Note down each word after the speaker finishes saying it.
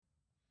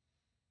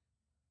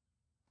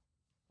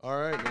All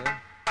right, man.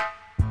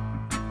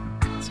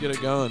 Let's get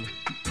it going.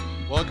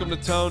 Welcome to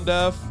Tone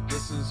Deaf.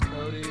 This is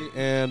Cody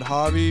and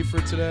Hobby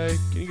for today.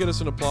 Can you get us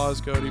an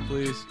applause, Cody,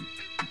 please?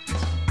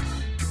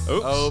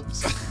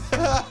 Oops.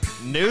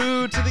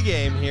 New to the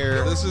game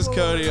here. This is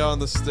Cody on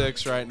the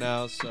sticks right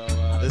now, so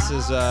This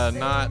is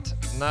not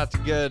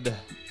good.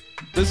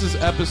 this is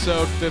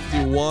episode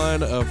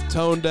 51 of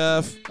Tone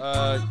Deaf.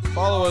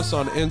 Follow us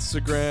on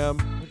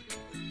Instagram,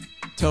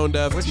 Tone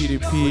Deaf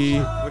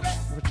TDP.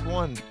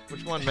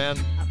 Which one, man?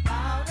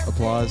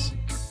 Applause.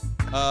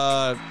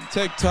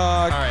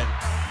 TikTok. All right.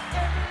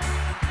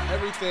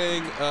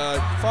 Everything.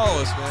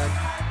 Follow us, man.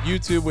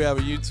 YouTube. We have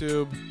a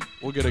YouTube.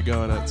 We'll get it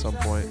going at some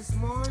point.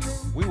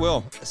 We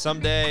will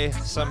someday,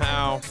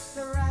 somehow.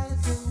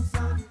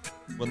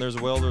 When there's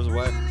a will, there's a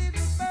way.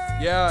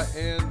 Yeah,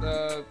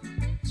 and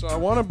so I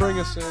want to bring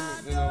us in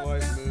a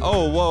light mood.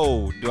 Oh,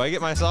 whoa! Do I get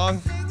my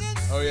song?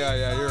 Oh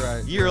yeah, you're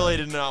right. You really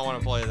did not want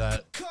to play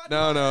that.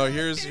 No.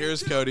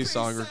 Here's Cody's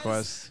song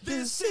request.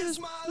 This is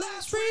my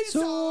last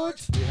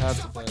resort. We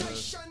have to play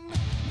this.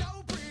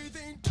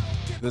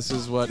 This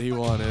is what he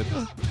wanted.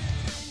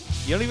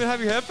 You don't even have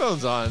your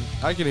headphones on.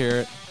 I can hear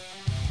it.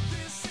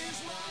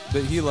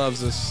 But he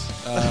loves us.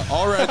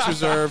 All rights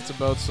reserved to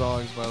both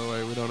songs, by the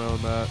way. We don't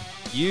own that.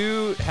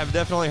 You have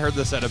definitely heard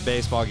this at a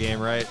baseball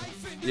game, right?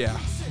 Yeah.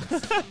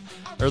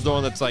 There's the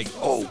one that's like,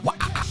 oh, wow.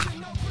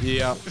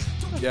 Yeah.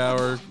 Yeah,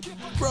 we're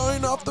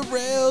growing off the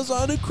rails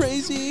on a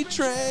crazy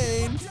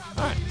train.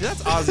 All right,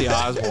 that's Ozzy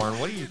Osbourne.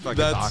 What are you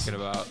fucking talking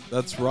about?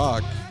 That's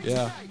rock.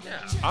 Yeah.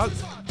 Yeah.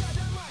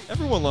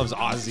 Everyone loves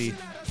Ozzy.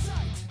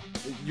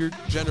 You're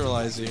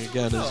generalizing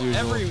again, as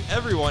usual.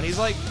 Everyone. He's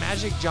like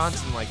Magic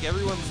Johnson. Like,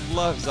 everyone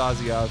loves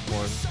Ozzy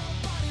Osbourne.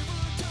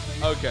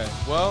 Okay,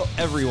 well,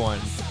 Everyone.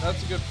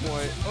 that's a good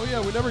point. Oh yeah,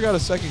 we never got a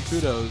second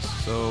kudos,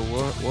 so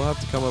we'll have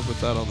to come up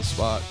with that on the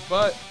spot.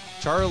 But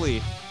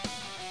Charlie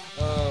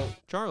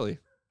Charlie.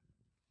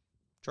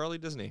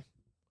 Disney.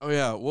 Oh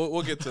yeah,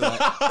 we'll get to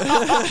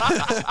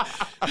that.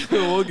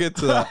 We'll get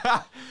to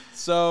that.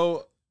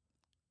 So,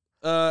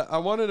 I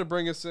wanted to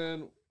bring us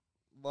in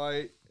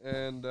light,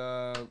 and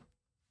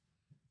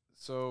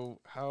so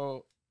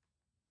how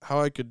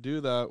I could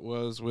do that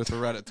was with a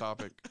Reddit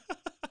topic.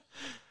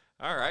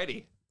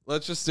 Alrighty.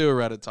 Let's just do a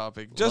Reddit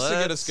topic, just to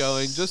get us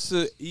going, just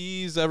to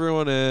ease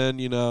everyone in,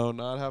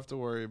 not have to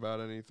worry about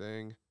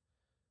anything.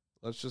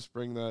 Let's just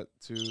bring that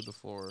to the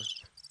floor.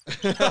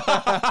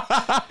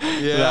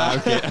 Yeah.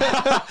 Okay.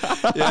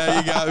 Yeah,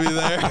 you got me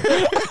there.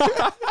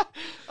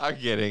 I'm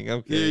kidding.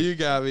 Yeah, you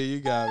got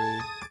me.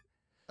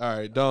 All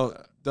right, don't.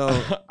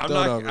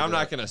 I'm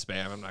not gonna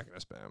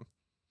spam.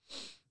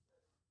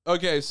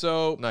 Okay,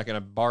 so I'm not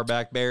gonna bar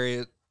back bury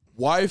it.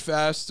 wife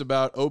asked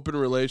about open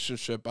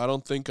relationship. I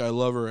don't think I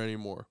love her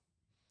anymore.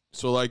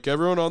 So like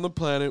everyone on the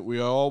planet, we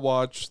all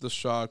watched the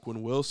shock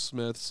when Will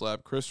Smith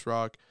slapped Chris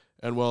Rock,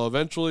 and well,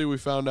 eventually we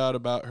found out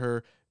about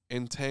her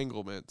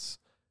entanglements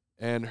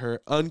and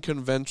her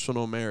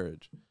unconventional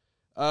marriage.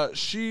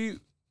 She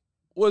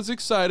was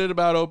excited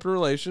about open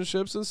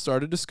relationships and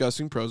started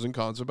discussing pros and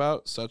cons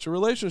about such a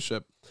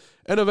relationship.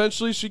 And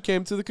eventually she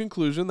came to the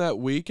conclusion that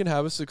we can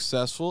have a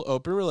successful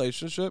open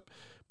relationship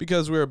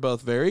because we are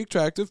both very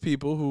attractive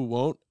people who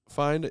won't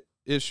find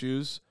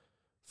issues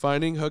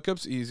finding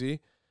hookups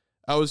easy.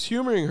 I was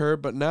humoring her,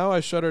 but now I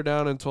shut her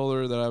down and told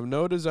her that I have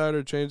no desire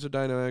to change the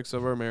dynamics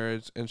of our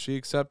marriage, and she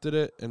accepted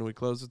it, and we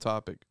closed the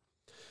topic.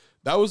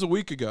 That was a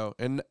week ago,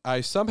 and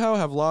I somehow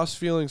have lost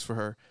feelings for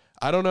her.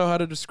 I don't know how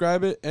to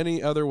describe it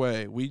any other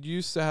way. We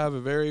used to have a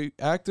very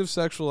active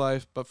sexual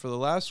life, but for the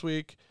last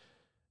week,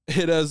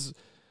 it is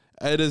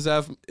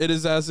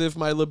as if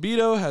my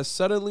libido has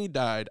suddenly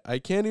died. I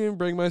can't even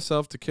bring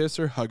myself to kiss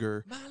or hug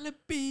her.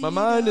 My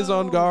mind is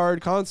on guard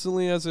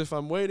constantly as if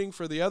I'm waiting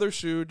for the other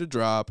shoe to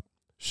drop.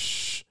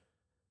 Shh.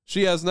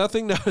 She has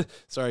nothing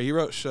Sorry, he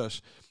wrote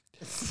shush.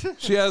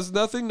 She has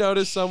nothing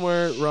noticed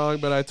somewhere wrong,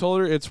 but I told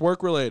her it's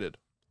work related.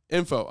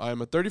 Info. I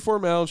am a 34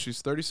 male.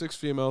 She's 36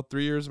 female,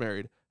 3 years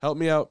married. Help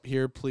me out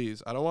here,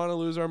 please. I don't want to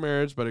lose our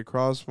marriage, but it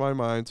crossed my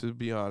mind to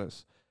be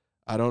honest.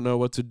 I don't know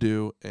what to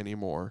do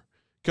anymore.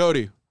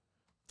 Cody,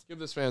 give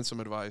this man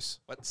some advice.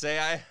 What say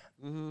I?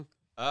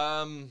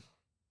 Mm-hmm.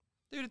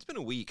 Dude, it's been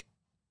a week.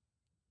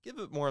 Give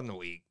it more than a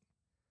week.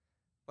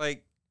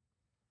 Like,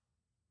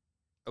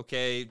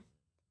 okay,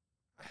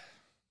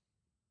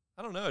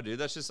 I don't know, dude.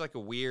 That's just like a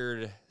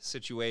weird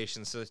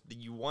situation. So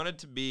you wanted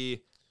to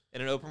be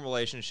in an open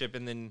relationship,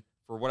 and then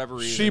for whatever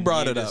reason, she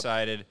brought it up.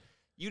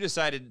 You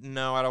decided,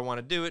 no, I don't want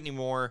to do it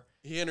anymore.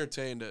 He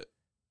entertained it,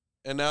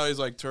 and now he's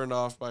like turned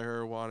off by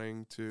her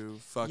wanting to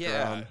fuck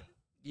around.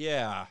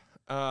 Yeah.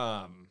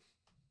 Why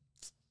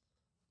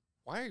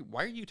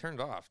are you turned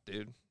off,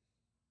 dude?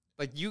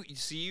 Like your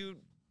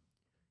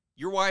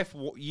wife.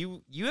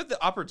 You have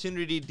the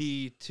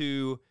opportunity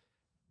to.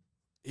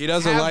 He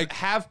doesn't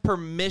have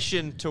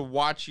permission to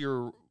watch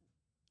your,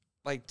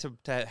 like, to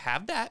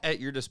have that at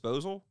your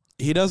disposal.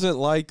 He doesn't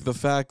like the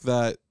fact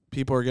that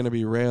people are going to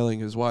be railing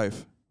his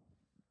wife.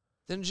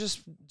 Then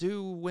just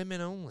do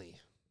women only.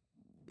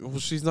 Well,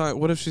 she's not.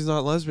 What if she's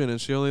not lesbian and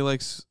she only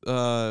likes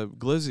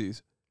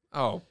glizzies?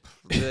 Oh,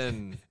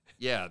 then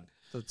yeah,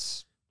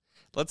 let's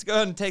go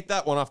ahead and take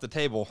that one off the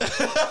table.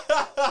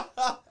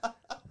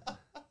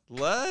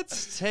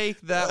 Let's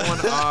take that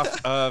one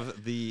off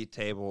of the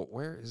table.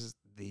 Where is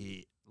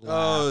the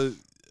laugh?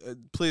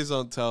 Please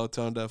don't tell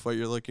Tone Deaf what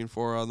you're looking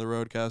for on the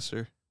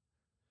Roadcaster.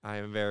 I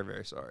am very,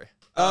 very sorry.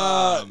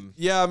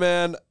 Yeah,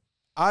 man.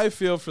 I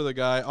feel for the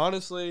guy.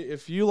 Honestly,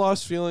 if you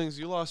lost feelings,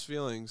 you lost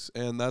feelings,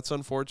 and that's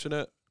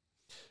unfortunate.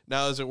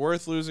 Now, is it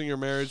worth losing your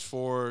marriage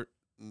for?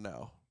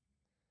 No.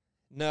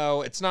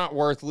 No, it's not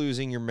worth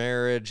losing your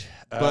marriage.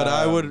 But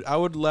I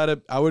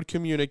would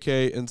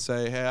communicate and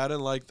say, hey, I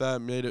didn't like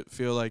that. Made it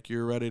feel like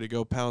you're ready to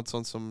go pounce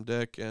on some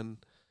dick, and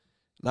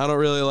I don't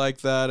really like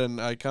that, and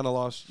I kind of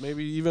lost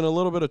maybe even a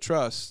little bit of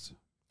trust.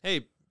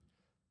 Hey,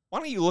 why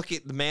don't you look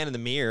at the man in the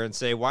mirror and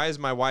say, why is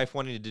my wife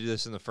wanting to do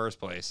this in the first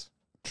place?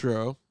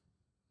 True.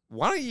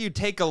 Why don't you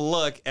take a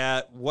look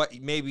at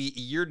what maybe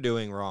you're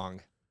doing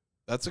wrong?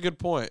 That's a good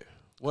point.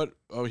 What?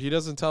 Oh, he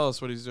doesn't tell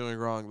us what he's doing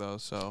wrong, though.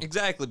 So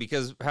Exactly,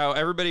 because how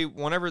everybody,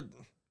 whenever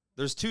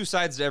there's two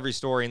sides to every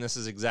story, and this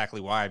is exactly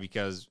why,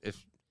 because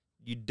if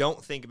you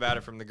don't think about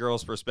it from the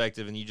girl's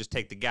perspective and you just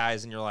take the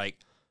guys and you're like,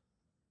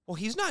 well,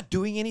 he's not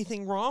doing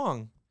anything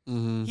wrong.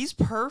 Mm-hmm. He's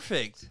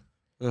perfect.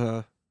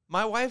 Uh-huh.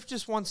 My wife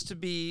just wants to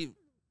be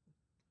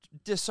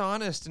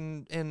dishonest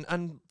and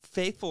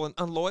unfaithful and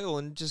unloyal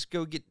and just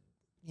go get,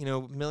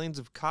 millions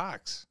of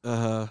cocks.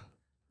 Uh-huh.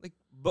 Like,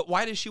 but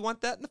why does she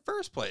want that in the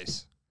first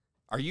place?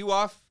 Are you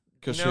off?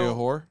 Because she a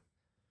whore?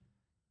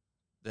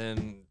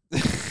 Then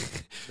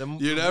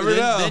you never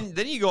know.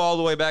 Then you go all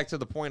the way back to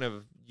the point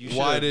of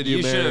why did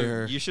you marry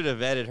her? You should have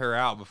vetted her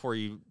out before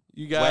you.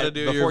 You gotta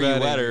do your vetting.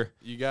 You wed her.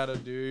 You gotta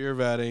do your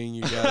vetting.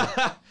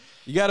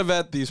 You gotta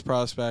vet these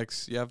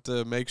prospects. You have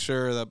to make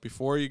sure that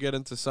before you get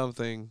into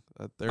something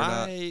that they're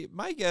not.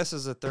 My guess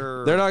is that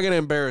they're not gonna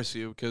embarrass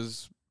you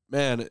because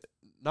man,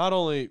 not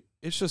only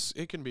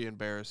it can be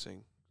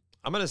embarrassing.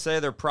 I'm gonna say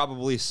they're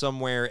probably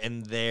somewhere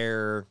in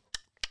their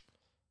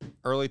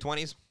early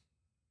 20s.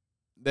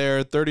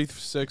 They're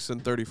 36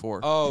 and 34.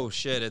 Oh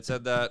shit! It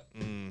said that.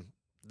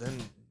 Then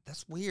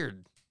that's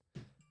weird.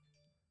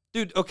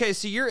 Dude, okay,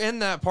 so you're in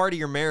that part of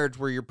your marriage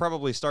where you're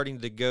probably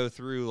starting to go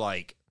through,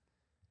 like...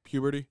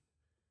 Puberty?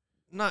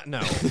 No.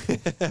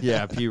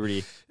 Yeah,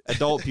 puberty.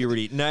 Adult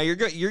puberty. Now, you're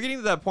getting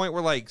to that point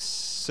where, like,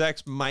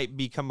 sex might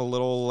become a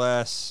little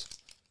less...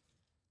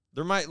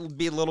 There might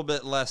be a little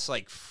bit less,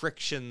 like,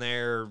 friction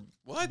there.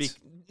 What?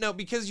 No,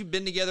 because you've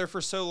been together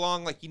for so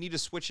long, like, you need to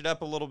switch it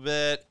up a little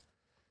bit.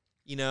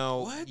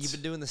 What? You've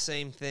been doing the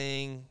same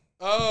thing.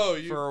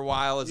 For a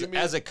while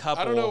as a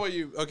couple. I don't know what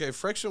you... Okay,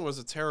 friction was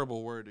a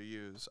terrible word to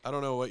use. I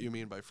don't know what you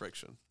mean by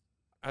friction.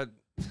 I'm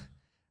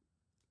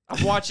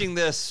watching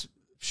this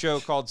show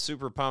called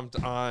Super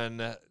Pumped on,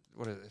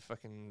 what is it,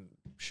 fucking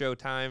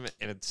Showtime,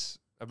 and it's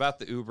about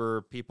the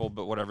Uber people,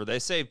 but whatever. They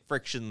say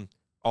friction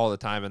all the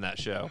time in that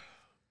show.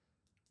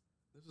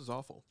 This is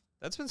awful.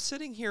 That's been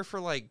sitting here for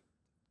like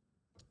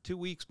 2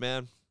 weeks,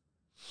 man.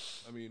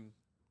 I mean,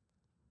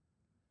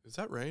 is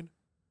that rain?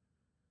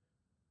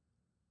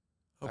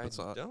 Hope it's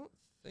not. I don't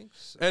think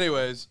so.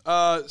 Anyways,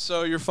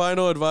 so your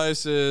final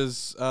advice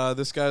is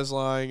this guy's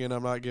lying and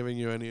I'm not giving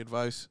you any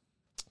advice.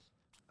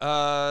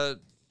 Is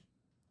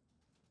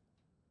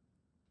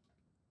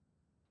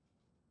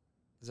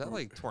that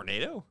like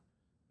tornado?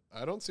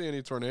 I don't see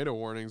any tornado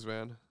warnings,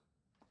 man.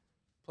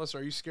 Plus,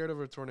 are you scared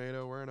of a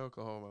tornado? We're in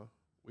Oklahoma.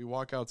 We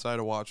walk outside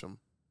to watch them.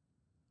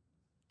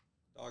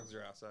 Dogs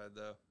are outside,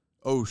 though.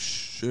 Oh,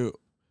 shoot.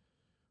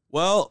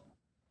 Well,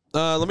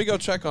 let me go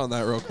check on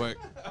that real quick.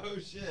 Oh,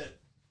 shit.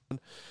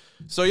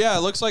 So, yeah,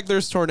 it looks like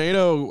there's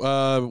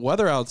tornado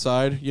weather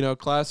outside.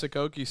 Classic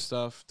Okie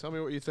stuff. Tell me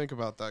what you think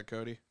about that,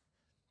 Cody.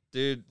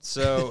 Dude,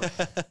 so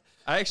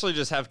I actually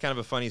just have kind of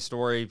a funny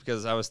story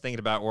because I was thinking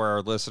about where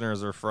our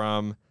listeners are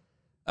from.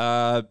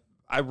 I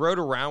rode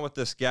around with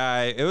this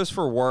guy. It was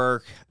for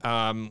work.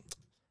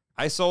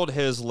 I sold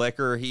his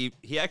liquor.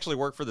 He actually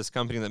worked for this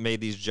company that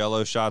made these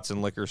Jell-O shots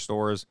in liquor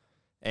stores.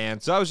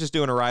 And so I was just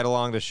doing a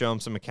ride-along to show him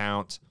some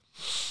accounts.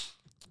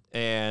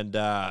 And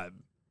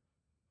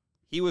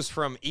he was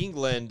from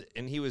England,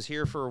 and he was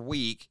here for a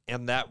week.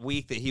 And that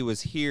week that he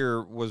was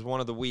here was one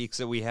of the weeks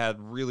that we had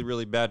really,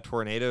 really bad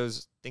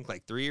tornadoes, I think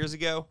like 3 years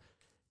ago.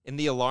 And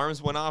the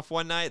alarms went off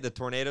one night, the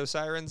tornado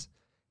sirens.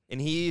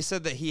 And he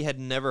said that he had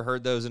never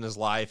heard those in his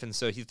life. And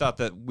so he thought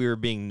that we were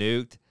being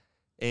nuked.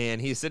 And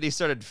he said he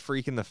started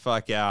freaking the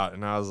fuck out.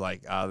 And I was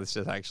like, this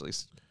is actually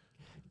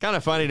kind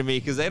of funny to me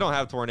because they don't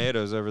have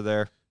tornadoes over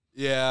there.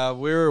 Yeah,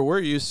 we're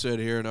used to it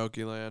here in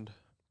Okie land.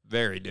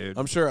 Very, dude.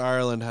 I'm sure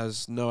Ireland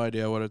has no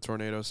idea what a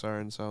tornado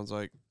siren sounds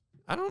like.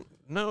 I don't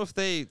know if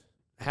they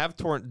have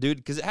dude,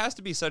 because it has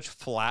to be such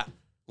flat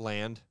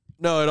land.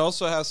 No, it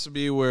also has to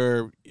be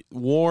where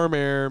warm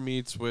air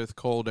meets with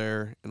cold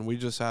air, and we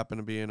just happen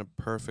to be in a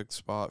perfect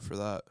spot for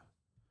that.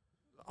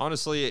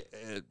 Honestly,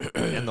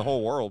 in the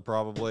whole world,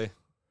 probably.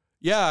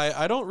 Yeah,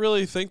 I don't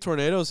really think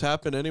tornadoes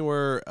happen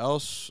anywhere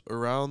else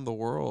around the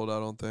world, I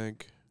don't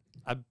think.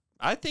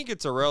 I think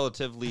it's a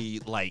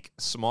relatively,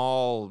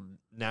 small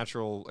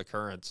natural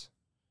occurrence.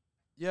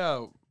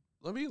 Yeah,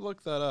 Let me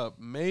look that up.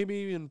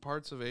 Maybe in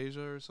parts of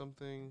Asia or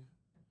something.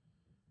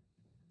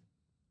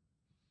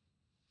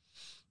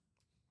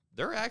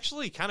 They're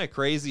actually kind of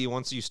crazy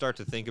once you start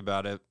to think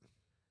about it.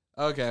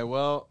 Okay,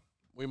 well,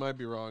 we might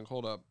be wrong.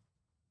 Hold up.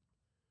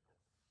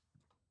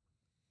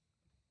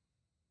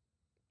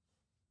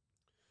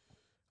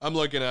 I'm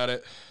looking at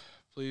it.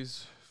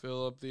 Please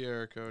fill up the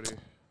air, Cody.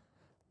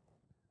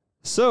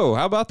 So,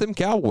 how about them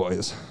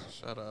Cowboys?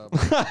 Shut up.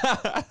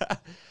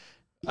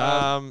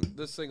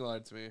 This thing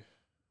lied to me.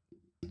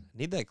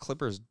 Need that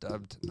Clippers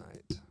dub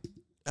tonight.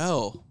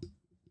 L.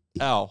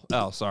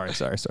 Sorry.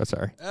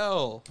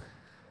 L.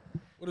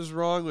 What is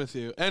wrong with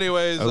you?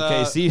 Anyways,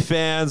 OKC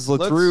fans,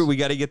 let's root. We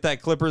got to get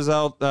that Clippers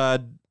L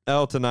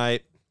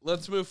tonight.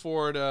 Let's move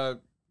forward.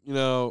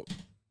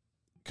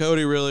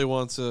 Cody really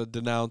wants to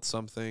denounce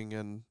something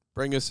and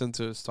bring us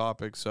into his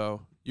topic.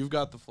 So you've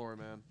got the floor,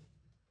 man.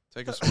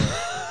 Take us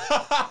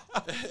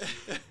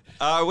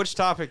away. Which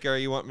topic are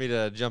you want me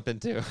to jump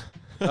into?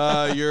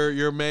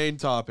 Your main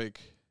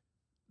topic.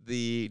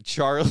 The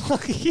Charlie.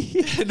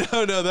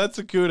 No, that's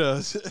a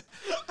kudos.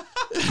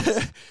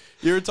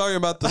 You were talking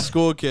about the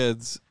school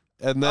kids,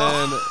 and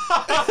then.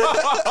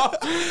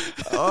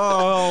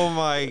 Oh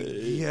my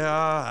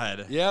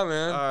God! Yeah,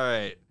 man. All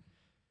right.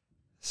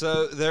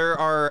 So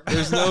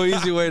there's no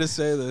easy way to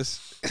say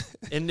this.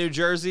 In New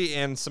Jersey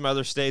and some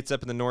other states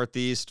up in the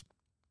Northeast,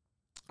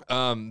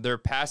 they're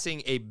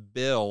passing a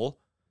bill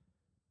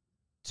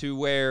to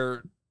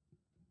where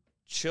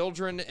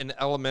children in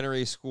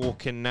elementary school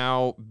can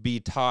now be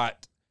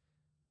taught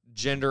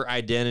gender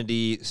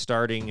identity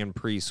starting in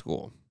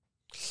preschool.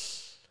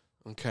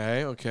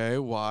 Okay.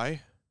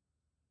 Why?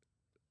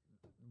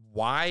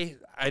 Why?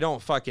 I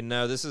don't fucking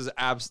know. This is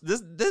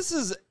this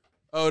is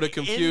to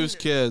confuse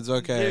kids.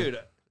 Okay, dude.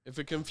 If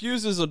it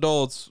confuses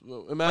adults,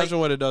 imagine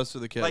what it does to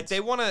the kids. Like they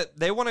want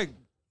to.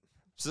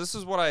 So this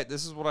is what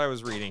I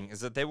was reading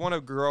is that they want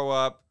to grow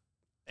up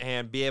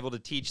and be able to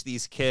teach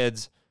these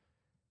kids,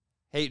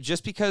 hey,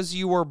 just because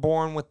you were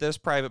born with this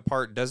private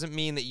part doesn't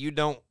mean that you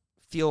don't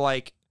feel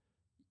like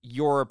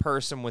you're a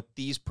person with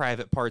these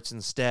private parts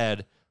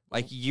instead.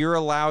 Like you're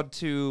allowed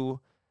to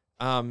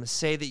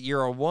say that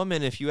you're a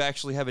woman if you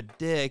actually have a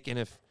dick, and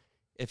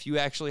if you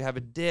actually have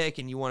a dick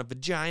and you want a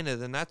vagina,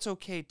 then that's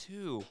okay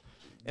too.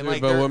 And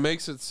dude, but what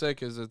makes it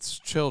sick is it's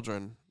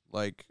children.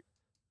 Like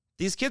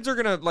these kids are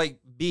gonna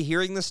be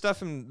hearing this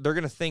stuff, and they're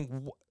gonna think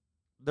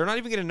they're not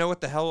even gonna know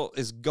what the hell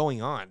is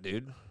going on,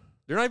 dude.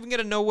 They're not even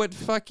gonna know what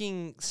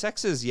fucking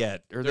sex is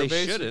yet, or they're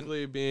they shouldn't.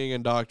 Basically being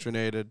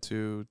indoctrinated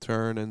to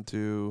turn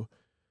into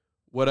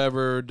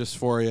whatever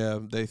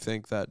dysphoria they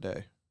think that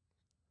day.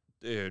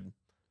 Dude.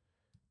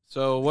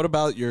 So what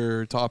about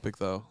your topic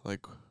though?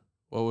 Like,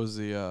 what was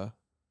the?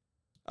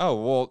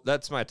 Oh well,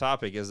 that's my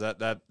topic. Is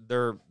that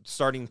they're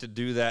starting to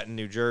do that in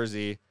New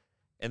Jersey,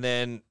 and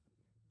then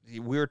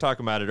we were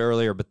talking about it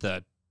earlier, but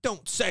the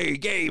 "Don't Say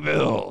Gay"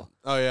 bill.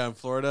 Oh yeah, in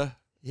Florida.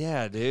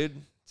 Yeah,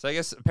 dude. So I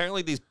guess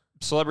apparently these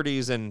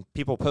celebrities and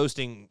people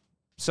posting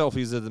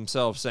selfies of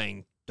themselves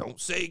saying "Don't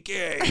say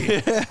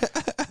gay."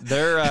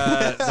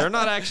 They're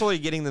not actually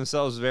getting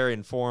themselves very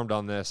informed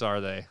on this,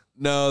 are they?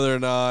 No, they're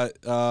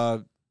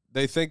not.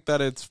 They think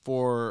that it's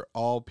for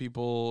all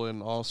people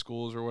in all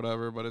schools or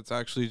whatever, but it's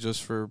actually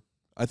just for,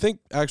 I think,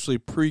 actually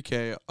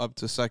pre-K up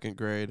to second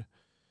grade.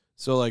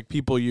 So, like,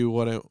 people you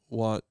wouldn't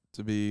want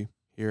to be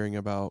hearing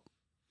about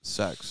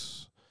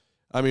sex.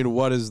 I mean,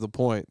 what is the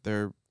point?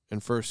 They're in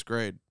first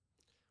grade.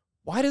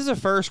 Why does a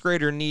first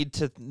grader need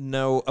to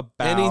know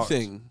about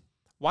anything?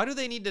 Why do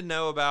they need to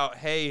know about,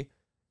 hey,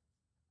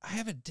 I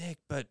have a dick,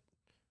 but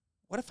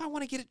what if I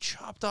want to get it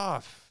chopped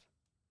off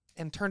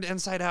and turned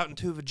inside out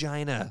into a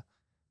vagina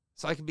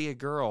so I can be a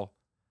girl?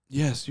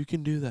 Yes, you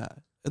can do that.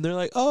 And they're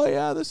like, oh,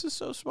 yeah, this is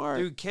so smart.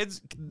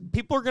 Dude,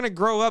 people are going to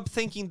grow up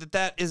thinking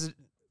that is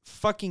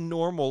fucking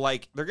normal.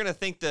 Like, they're going to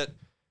think that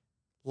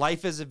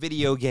life is a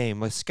video game,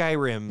 like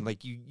Skyrim.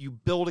 Like, you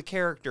build a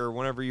character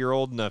whenever you're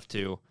old enough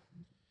to.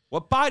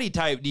 What body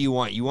type do you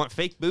want? You want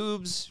fake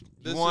boobs?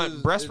 You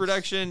want breast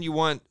reduction? You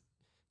want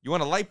a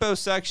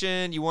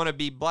liposuction? You want to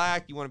be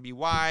black? You want to be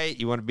white?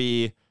 You want to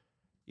be,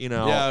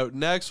 Yeah,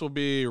 next will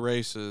be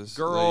races.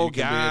 Girl, you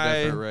can guy. Be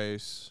a different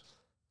race.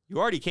 You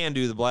already can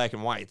do the black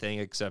and white thing,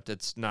 except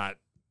it's not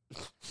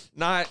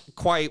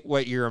quite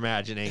what you're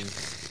imagining.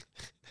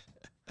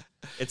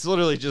 It's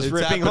literally just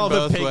ripping all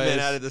the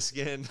pigment out of the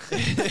skin.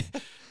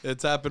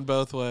 It's happened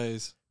both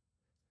ways.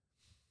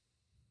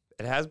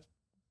 It has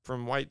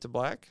from white to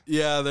black?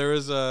 Yeah, there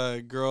was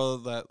a girl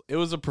that, it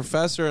was a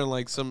professor and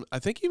like some, I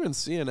think even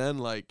CNN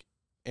like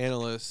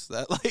analysts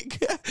that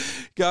like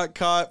got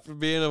caught for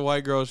being a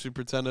white girl. She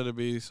pretended to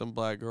be some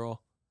black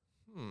girl.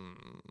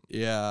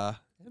 Yeah.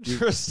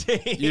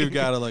 Interesting. You've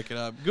got to look it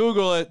up.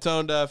 Google it,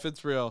 Tone Deaf.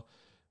 It's real.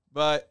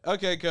 But,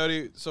 okay,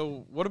 Cody,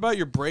 so what about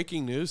your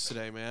breaking news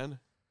today, man?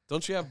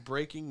 Don't you have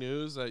breaking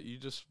news that you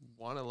just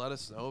want to let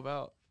us know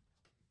about?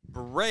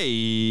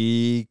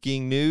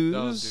 Breaking news?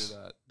 Don't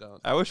do that.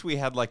 Don't. I wish we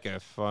had like a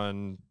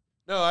fun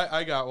No,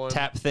 I got one.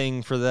 tap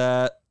thing for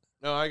that.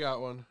 No, I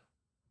got one.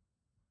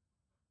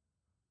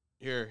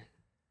 Here.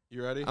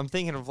 You ready? I'm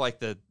thinking of like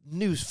the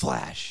news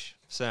flash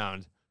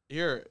sound.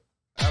 Here,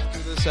 after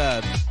this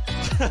ad,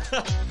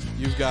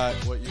 you've got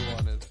what you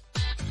wanted.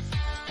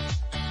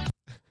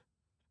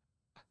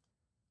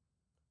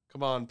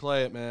 Come on,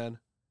 play it, man.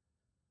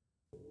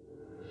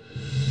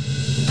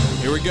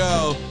 Here we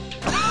go.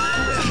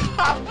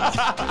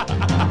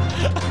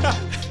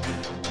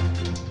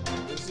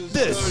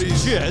 This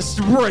is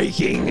just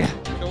breaking.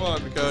 Come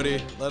on,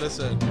 Cody. Let us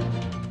in.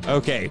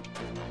 Okay.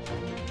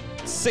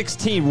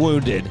 16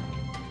 wounded.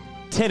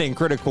 10 in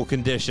critical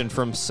condition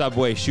from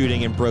subway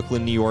shooting in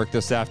Brooklyn, New York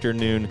this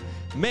afternoon.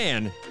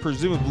 Man,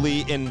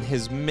 presumably in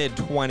his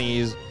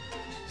mid-20s,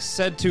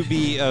 said to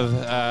be of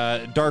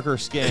darker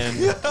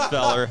skin,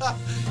 feller.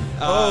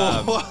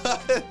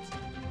 What?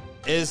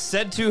 Is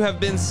said to have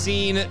been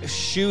seen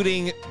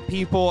shooting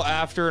people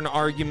after an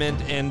argument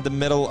in the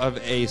middle of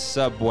a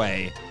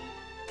subway.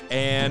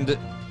 And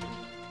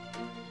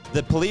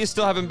the police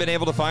still haven't been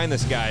able to find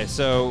this guy.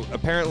 So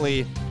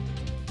apparently,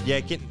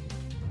 yeah,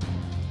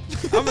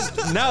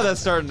 now that's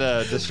starting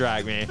to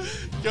distract me.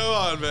 Go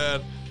on,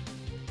 man.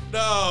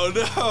 No.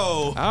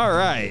 All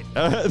right.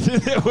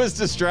 It was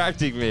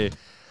distracting me.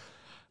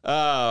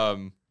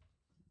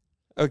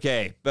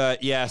 Okay,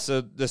 but yeah, so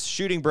this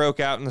shooting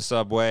broke out in the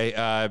subway.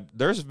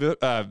 There's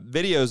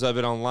videos of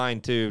it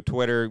online too.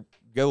 Twitter,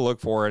 go look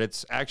for it.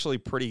 It's actually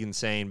pretty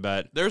insane,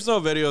 but there's no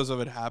videos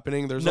of it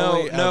happening. There's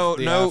only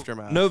the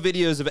aftermath. No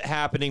videos of it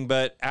happening,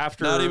 but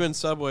after not even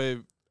subway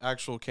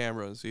actual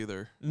cameras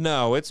either.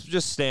 No, it's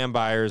just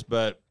standbyers,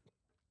 but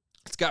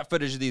it's got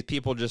footage of these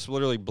people just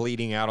literally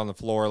bleeding out on the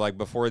floor, like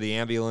before the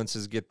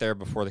ambulances get there,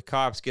 before the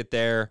cops get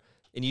there.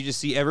 And you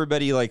just see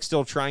everybody like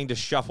still trying to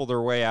shuffle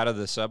their way out of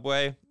the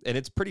subway. And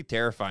it's pretty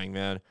terrifying,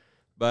 man.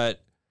 But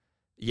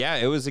yeah,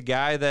 it was a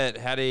guy that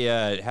had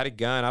a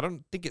gun. I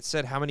don't think it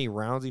said how many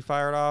rounds he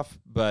fired off,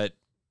 but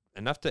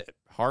enough to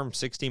harm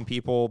 16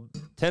 people.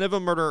 10 of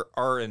them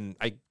are in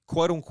a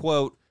quote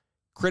unquote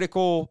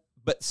critical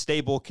but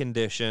stable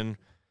condition.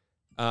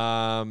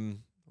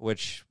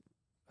 Which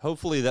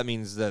hopefully that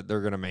means that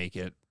they're gonna make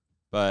it.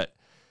 But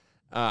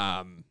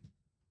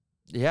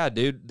yeah,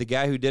 dude, the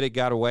guy who did it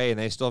got away, and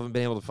they still haven't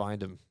been able to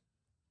find him.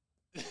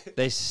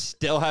 They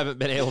still haven't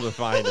been able to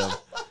find him.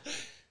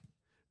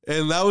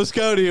 And that was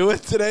Cody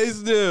with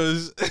today's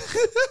news.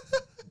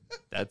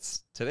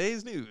 That's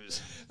today's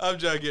news. I'm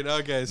joking.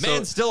 Okay, so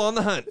Man's still on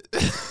the hunt.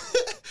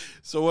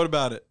 So what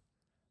about it?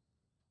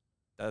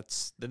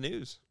 That's the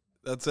news.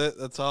 That's it.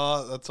 That's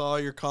all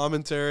your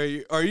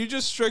commentary. Are you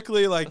just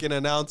strictly like an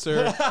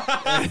announcer?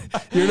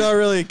 You're not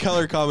really a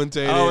color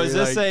commentator. Oh, is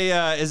You're this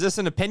like, is this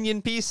an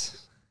opinion piece?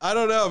 I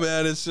don't know,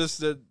 man. It's just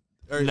that.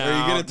 Are you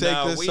gonna take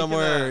this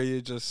somewhere, or are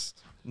you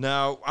just?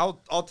 No,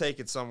 I'll take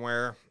it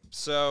somewhere.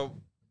 So,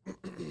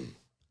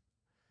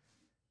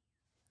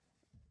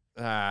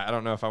 I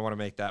don't know if I want to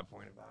make that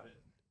point about it.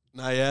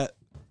 Not yet.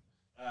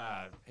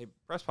 Hey,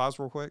 press pause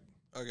real quick.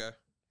 Okay.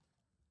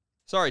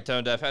 Sorry,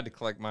 Tone Deaf. Had to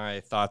collect my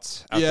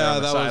thoughts out there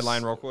on the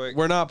sideline real quick.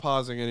 We're not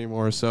pausing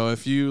anymore, so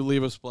if you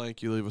leave us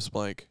blank, you leave us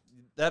blank.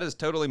 That is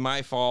totally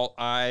my fault.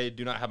 I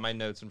do not have my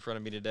notes in front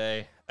of me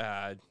today.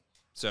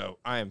 So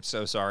I am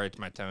so sorry to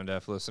my Tone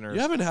Deaf listeners.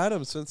 You haven't had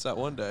them since that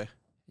one day.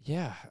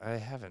 Yeah, I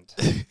haven't.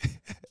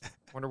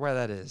 Wonder why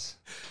that is.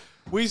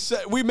 We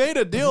made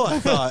a deal. I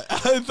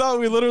thought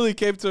we literally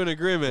came to an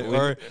agreement.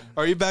 Or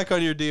are you back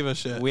on your diva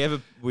shit? We have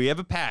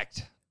a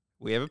pact.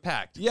 We have a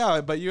pact.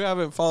 Yeah, but you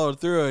haven't followed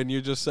through, and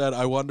you just said,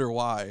 "I wonder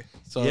why."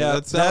 So yeah,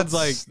 that sounds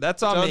like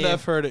that's on Tone me.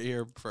 Deaf heard it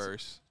here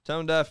first.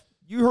 Tone Deaf,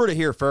 you heard it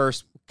here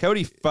first.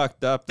 Cody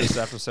fucked up this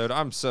episode.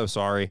 I'm so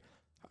sorry.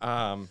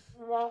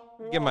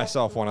 Give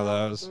myself one of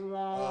those.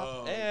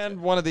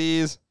 And one of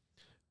these.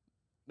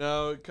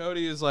 No,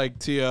 Cody is like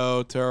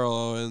T.O., Terrell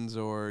Owens,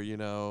 or,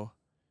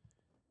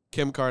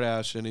 Kim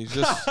Kardashian. He's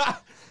just,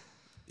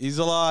 he's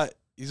a lot.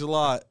 He's a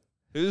lot.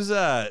 Who's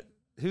that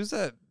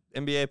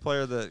NBA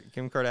player that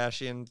Kim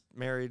Kardashian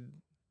married?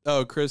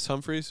 Oh, Chris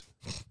Humphries?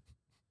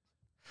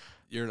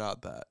 You're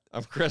not that.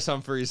 I'm Chris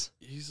Humphries.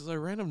 He's a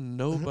random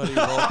nobody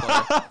role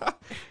player.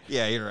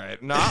 Yeah, you're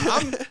right. No,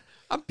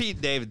 I'm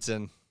Pete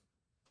Davidson.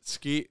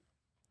 Skeet.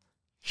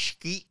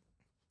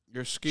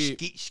 You're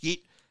Skeet.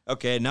 Skeet.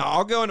 Okay, now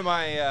I'll go into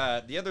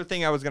my the other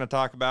thing I was going to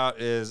talk about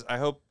is I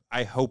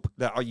hope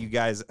that all you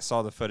guys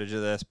saw the footage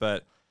of this,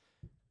 but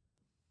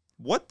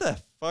what the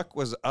fuck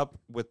was up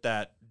with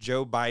that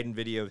Joe Biden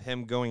video of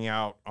him going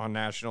out on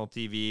national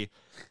TV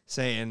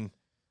saying,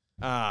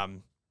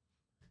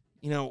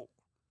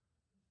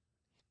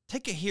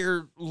 take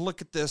a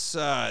look at this.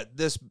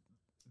 This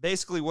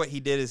basically what he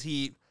did is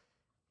he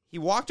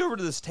walked over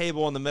to this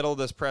table in the middle of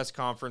this press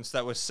conference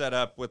that was set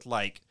up with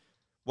like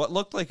what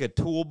looked like a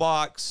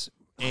toolbox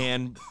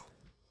and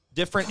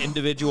different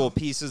individual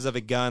pieces of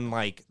a gun,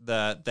 like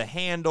the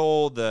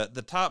handle,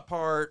 the top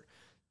part,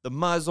 the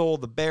muzzle,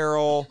 the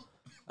barrel.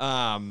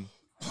 And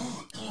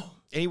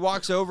he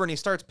walks over and he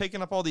starts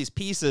picking up all these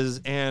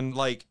pieces and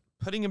like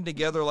putting them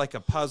together like a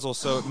puzzle.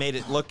 So it made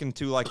it look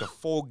into like a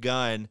full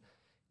gun.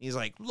 He's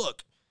like,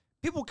 look,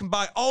 people can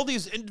buy all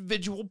these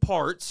individual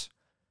parts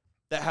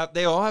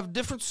they all have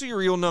different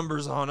serial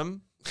numbers on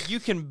them. you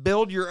can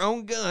build your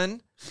own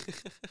gun,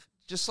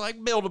 just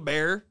like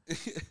Build-A-Bear,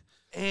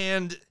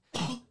 and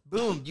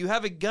boom, you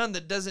have a gun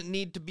that doesn't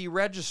need to be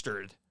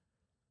registered.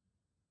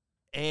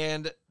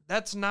 And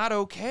that's not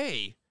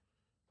okay.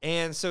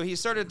 And so he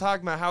started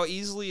talking about how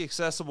easily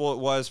accessible it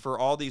was for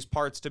all these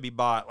parts to be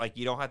bought. Like,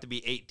 you don't have to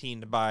be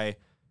 18 to buy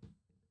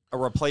a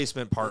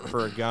replacement part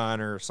for a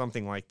gun or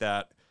something like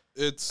that.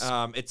 It's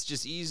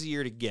just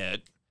easier to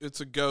get.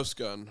 It's a ghost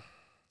gun.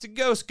 It's a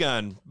ghost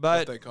gun, but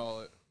what they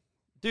call it.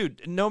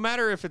 Dude, no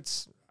matter if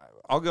it's,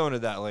 I'll go into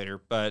that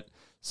later. But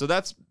so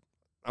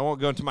I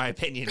won't go into my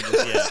opinion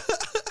just yet.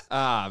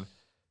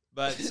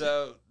 But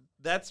so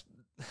that's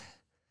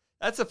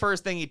the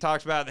first thing he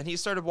talked about. Then he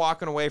started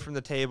walking away from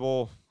the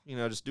table,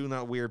 just doing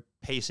that weird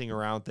pacing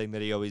around thing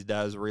that he always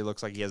does, where he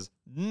looks like he has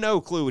no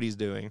clue what he's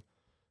doing.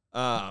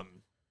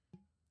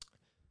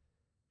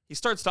 He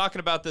starts talking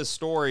about this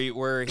story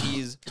where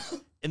he's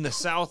in the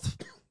south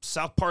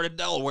part of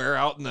Delaware,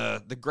 out in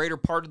the greater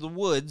part of the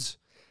woods,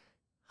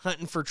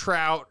 hunting for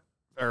trout,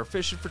 or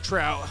fishing for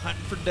trout,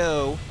 hunting for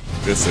doe.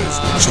 This is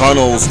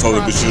Channels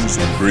Television's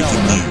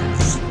breaking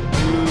news.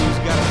 Who's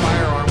got a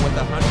firearm with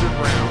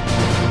 100 rounds.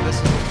 This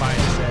is what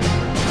Biden said.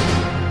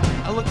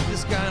 I look at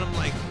this guy and I'm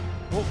like,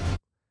 well,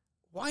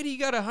 why do you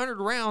got 100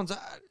 rounds?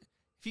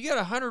 If you got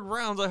 100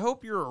 rounds, I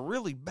hope you're a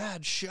really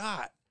bad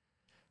shot.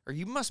 Or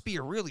you must be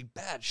a really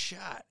bad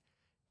shot.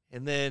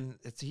 And then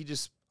he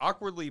just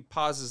awkwardly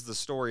pauses the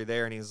story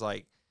there, and he's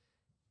like,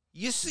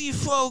 you see,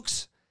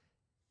 folks,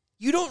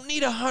 you don't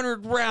need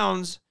 100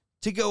 rounds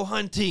to go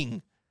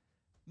hunting.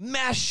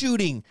 Mass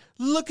shooting.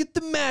 Look at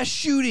the mass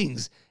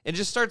shootings. And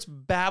just starts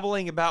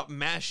babbling about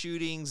mass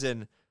shootings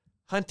and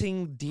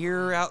hunting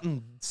deer out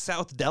in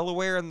South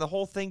Delaware, and the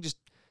whole thing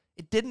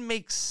it didn't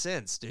make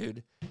sense,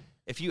 dude.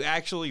 If you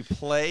actually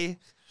play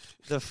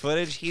the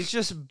footage, he's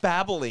just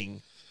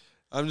babbling.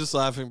 I'm just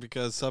laughing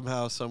because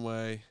somehow, some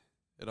way,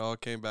 it all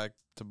came back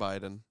to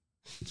Biden.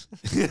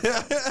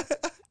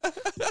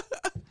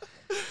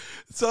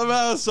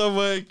 Somehow, some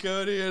way,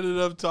 Cody ended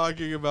up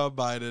talking about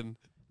Biden.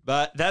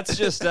 But that's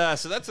just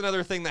so that's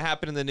another thing that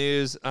happened in the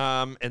news.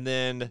 And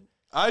then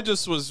I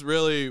just was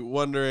really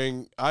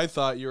wondering. I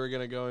thought you were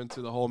going to go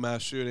into the whole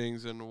mass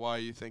shootings and why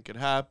you think it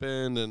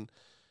happened, and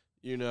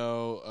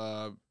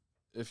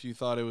if you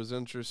thought it was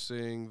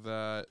interesting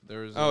that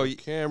there was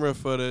camera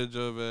footage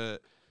of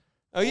it.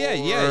 Oh yeah,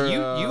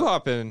 you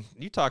hop in.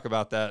 You talk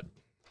about that.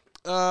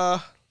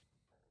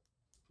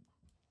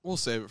 We'll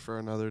save it for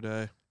another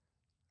day.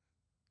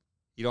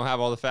 You don't have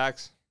all the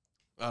facts?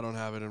 I don't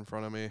have it in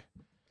front of me.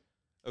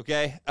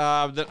 Okay.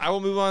 Then I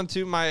will move on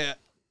to my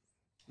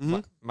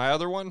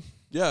other one.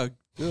 Yeah,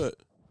 do it.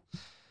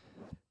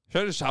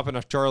 Should I just hop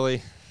into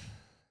Charlie?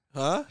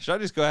 Huh? Should I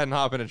just go ahead and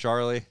hop into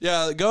Charlie?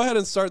 Yeah, go ahead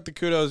and start the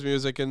kudos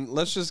music, and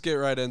let's just get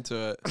right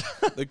into it.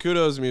 The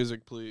kudos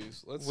music,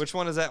 please. Which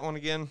one is that one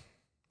again?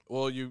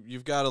 Well,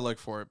 you've got to look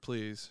for it,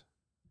 please.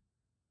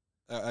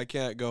 I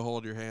can't go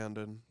hold your hand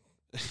and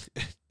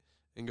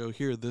and go,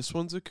 here, this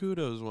one's a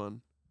kudos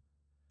one.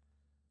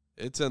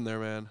 It's in there,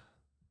 man.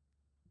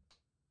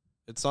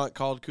 It's not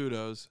called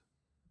kudos.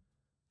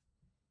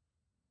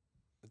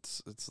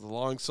 It's the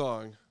long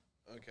song.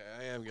 Okay,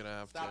 I am going to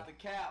have to. Stop the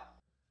cap.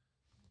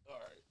 All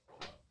right.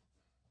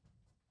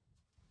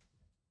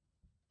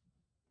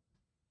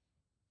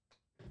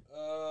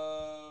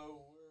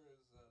 Where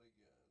is that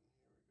again?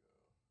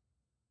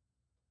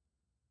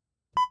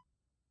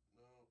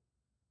 Here we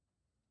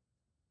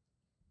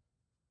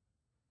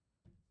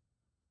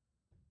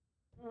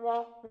go.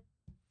 No.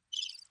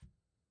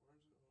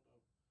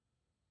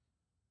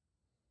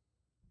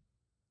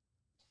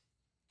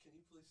 Can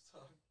you please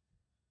talk?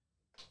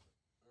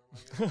 Or am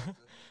I gonna have to-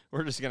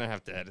 We're just gonna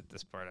have to edit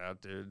this part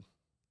out, dude.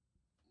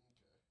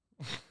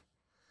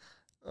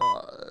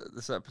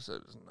 This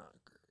episode is not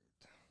great.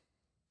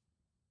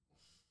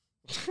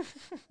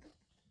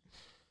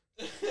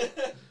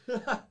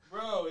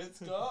 Bro, it's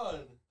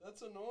gone.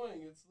 That's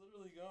annoying. It's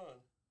literally gone.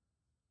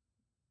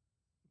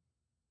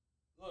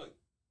 Look,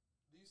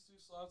 these two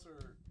slots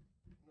are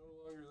no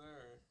longer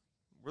there.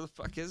 Where the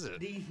fuck is it?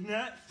 These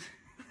nuts.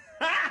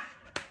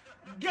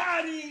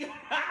 Got him.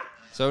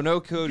 So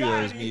no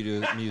Cody's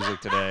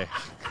music today.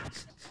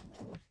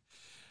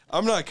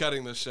 I'm not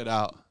cutting this shit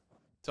out.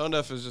 Tone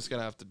Deaf is just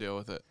gonna have to deal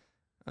with it.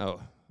 Oh,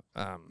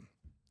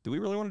 do we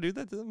really want to do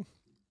that to them?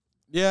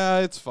 Yeah,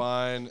 it's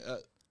fine.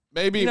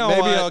 Maybe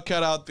what? I'll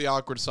cut out the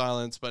awkward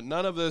silence, but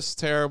none of this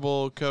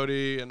terrible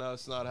Cody and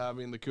us not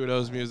having the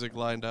kudos music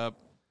lined up.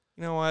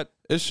 You know what?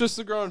 It's just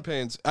the growing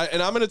pains.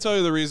 And I'm going to tell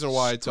you the reason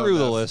why. Screw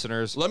the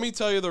listeners. Let me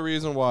tell you the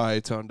reason why,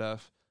 Tone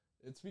Deaf.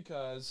 It's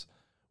because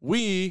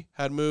we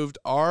had moved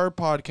our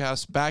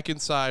podcast back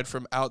inside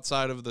from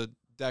outside of the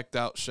decked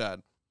out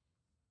shed.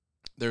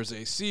 There's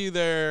AC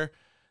there.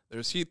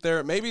 There's heat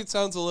there. Maybe it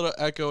sounds a little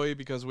echoey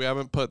because we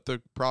haven't put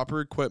the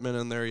proper equipment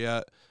in there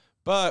yet.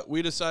 But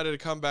we decided to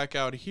come back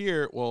out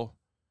here. Well,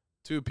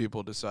 two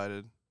people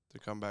decided to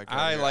come back out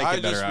I here. like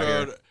it better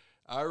out here.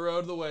 I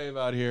rode the wave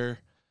out here,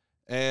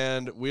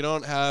 and we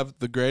don't have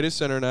the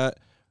greatest internet.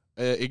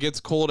 it gets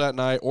cold at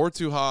night or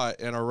too hot,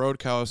 and our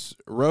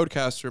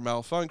roadcaster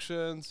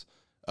malfunctions.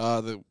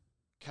 The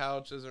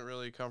couch isn't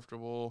really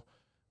comfortable.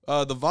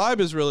 The vibe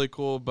is really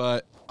cool,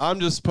 but I'm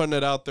just putting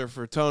it out there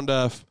for Tone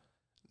Deaf.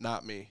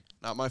 Not me.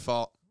 Not my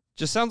fault.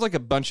 Just sounds like a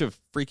bunch of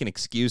freaking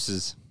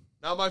excuses.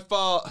 Not my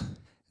fault.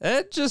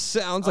 It just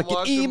sounds like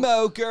an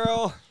emo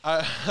girl.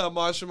 I'm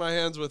washing my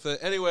hands with it.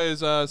 Anyways,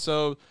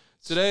 so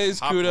today's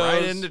Hop kudos.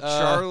 right into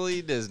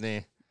Charlie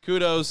Disney.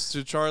 Kudos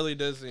to Charlie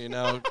Disney.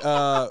 Now,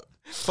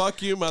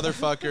 fuck you,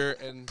 motherfucker,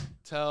 and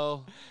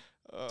tell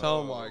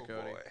him why,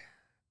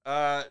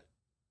 Cody.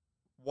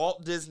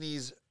 Walt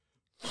Disney's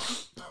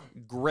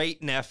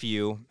great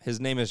nephew. His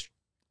name is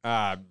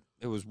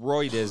it was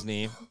Roy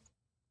Disney.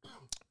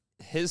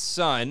 His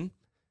son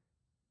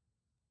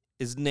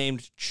is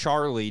named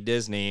Charlie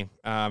Disney.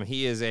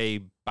 He is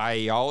a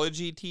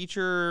biology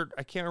teacher.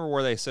 I can't remember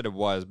where they said it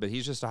was, but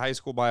he's just a high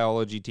school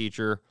biology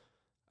teacher.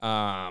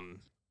 Or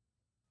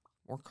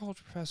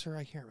college professor.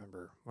 I can't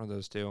remember. One of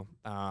those two.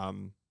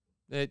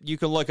 You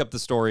can look up the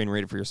story and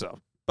read it for yourself.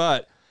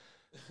 But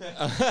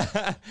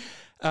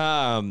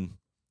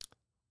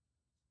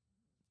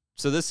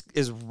so this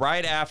is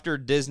right after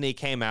Disney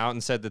came out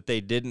and said that they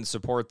didn't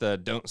support the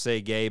Don't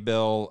Say Gay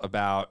bill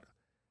about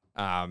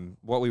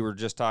what we were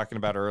just talking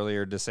about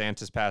earlier.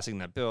 DeSantis passing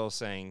that bill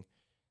saying,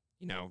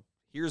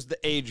 here's the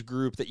age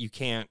group that you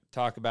can't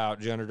talk about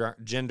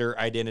gender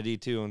identity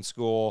to in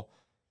school.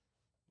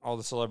 All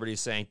the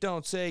celebrities saying,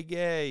 don't say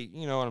gay,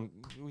 we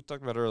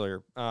talked about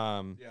earlier.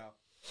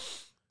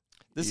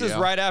 This is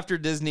right after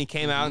Disney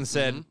came out and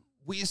said,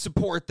 we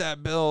support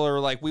that bill, or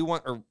like we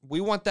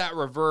want that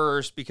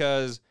reversed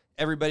because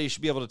everybody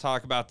should be able to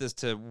talk about this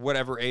to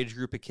whatever age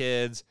group of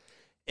kids.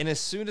 And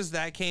as soon as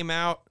that came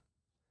out,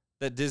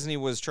 that Disney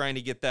was trying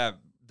to get that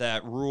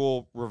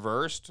rule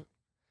reversed,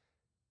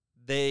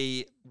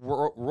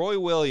 Roy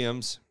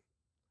Williams.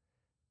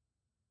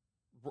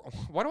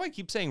 Why do I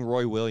keep saying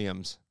Roy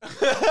Williams?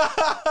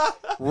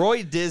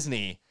 Roy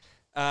Disney.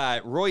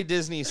 Roy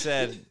Disney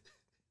said,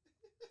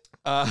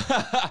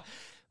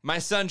 my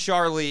son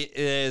Charlie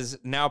is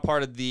now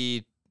part of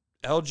the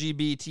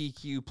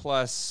LGBTQ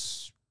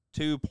plus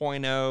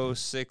 2.0,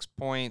 6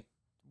 point.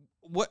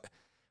 What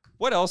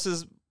else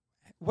is,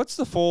 what's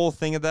the full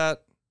thing of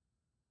that?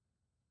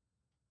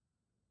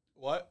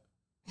 What?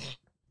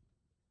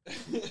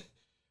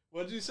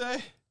 What'd you say?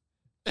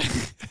 I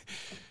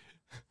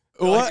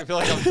feel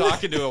like I'm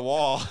talking to a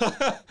wall.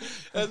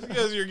 That's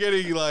because you're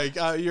getting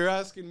you're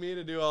asking me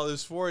to do all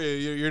this for you.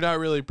 You're not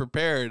really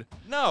prepared.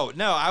 No.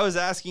 I was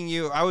asking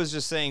you. I was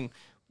just saying,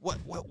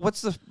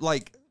 what's the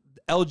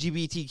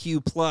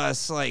LGBTQ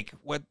plus?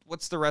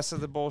 What's the rest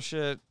of the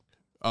bullshit?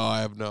 Oh, I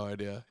have no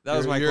idea. That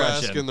was my question. You're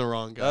asking the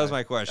wrong guy. That was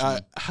my question.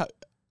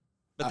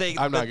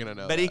 I'm not gonna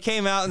know. But he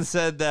came out and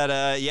said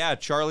that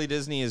Charlie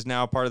Disney is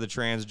now part of the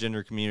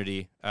transgender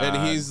community,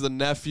 and he's the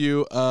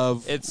nephew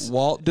of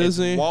Walt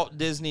Disney. It's Walt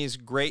Disney's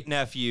great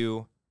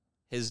nephew.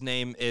 His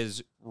name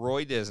is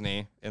Roy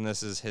Disney, and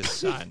this is his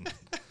son.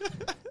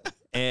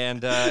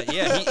 And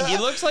he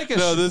looks like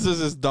No, this is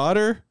his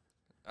daughter.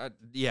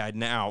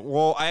 Now.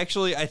 Well, I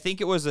think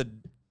it was a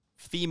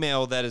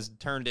female that is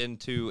turned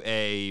into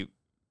a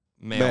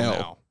male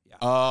now. Yeah.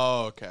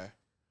 Oh, okay.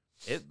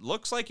 It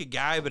looks like a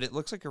guy, but it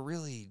looks like a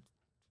really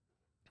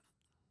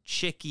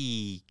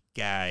chicky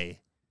guy.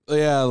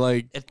 Yeah,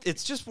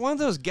 it's just one of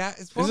those guys.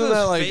 It's one isn't of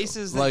those that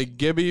faces like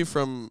Gibby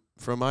from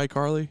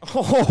iCarly?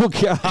 Oh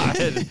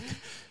God!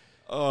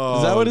 Oh,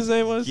 is that what his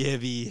name was?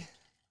 Gibby.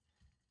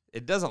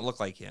 It doesn't look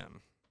like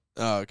him.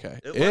 Oh, okay.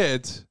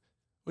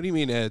 What do you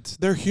mean it?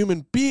 They're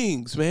human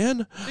beings,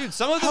 man. Dude,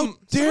 some of How them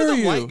dare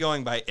you? like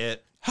going by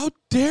it. How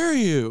dare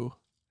you?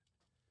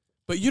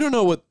 But you don't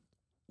know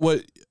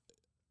what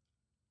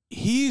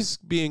he's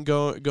being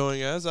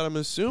going as. I'm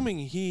assuming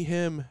he,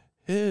 him,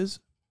 his.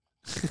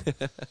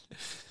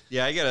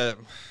 Yeah, I gotta.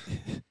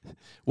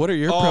 What are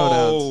your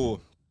pronouns?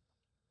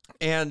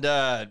 And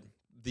the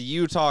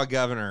Utah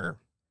governor,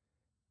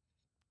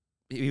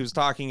 he was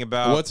talking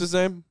about. What's his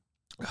name?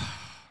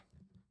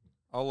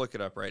 I'll look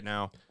it up right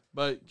now.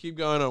 But keep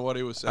going on what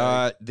he was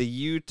saying. The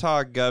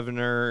Utah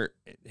governor,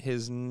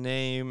 his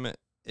name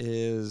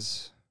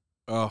is.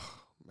 Oh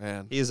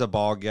man, he's a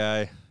bald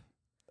guy.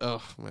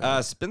 Oh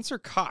man, Spencer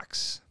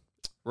Cox,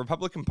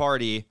 Republican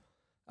Party,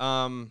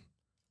 had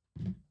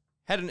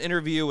an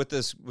interview with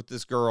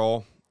this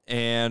girl,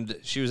 and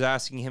she was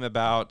asking him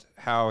about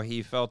how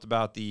he felt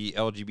about the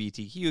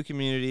LGBTQ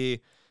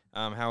community,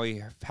 how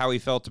he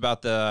felt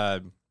about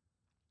the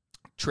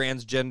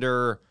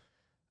transgender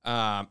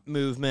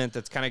movement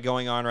that's kind of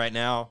going on right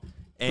now,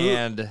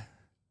 and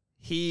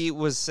he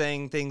was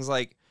saying things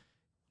like,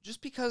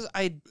 just because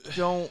I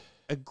don't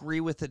agree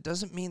with it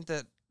doesn't mean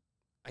that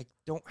I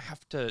don't have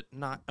to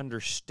not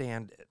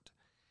understand it.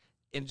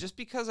 And just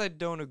because I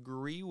don't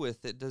agree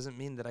with it doesn't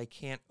mean that I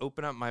can't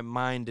open up my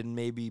mind and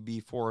maybe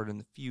be for it in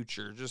the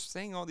future. Just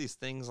saying all these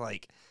things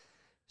like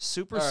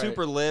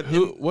super lib.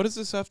 What does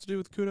this have to do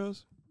with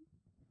kudos?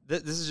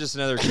 This is just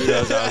another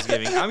kudos I was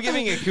giving. I'm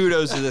giving a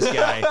kudos to this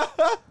guy.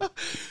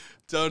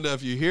 Tone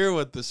Deaf, you hear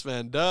what this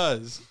man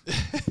does.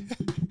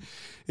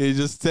 He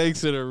just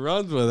takes it and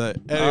runs with it.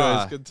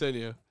 Anyways,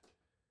 continue.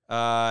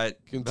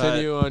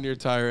 Continue on your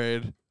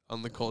tirade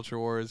on the culture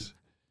wars.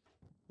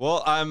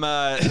 Well, I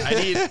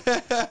need.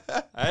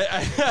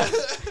 I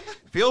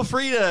feel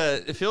free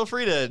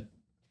to,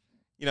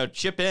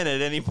 chip in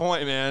at any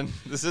point, man.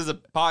 This is a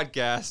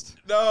podcast.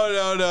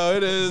 No.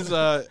 It is.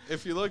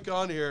 If you look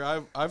on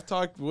here, I've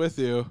talked with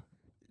you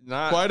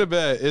quite a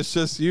bit. It's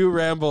just you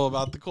ramble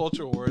about the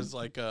culture wars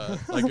like a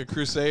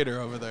crusader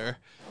over there.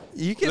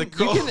 You can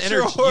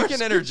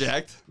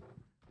interject.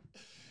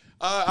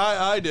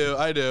 I do.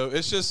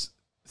 It's just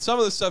some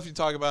of the stuff you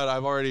talk about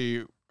I've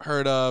already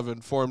heard of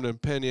and formed an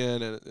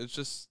opinion, and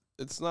it's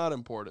not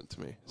important to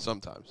me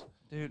sometimes.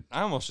 Dude,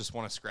 I almost just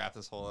want to scrap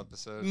this whole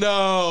episode.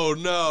 No.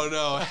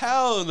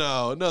 Hell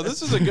no. No,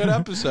 this is a good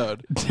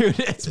episode. Dude,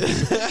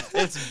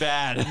 it's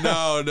bad.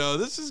 No,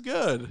 this is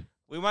good.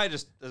 We might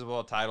just as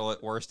well title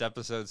it worst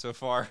episode so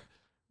far.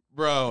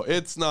 Bro,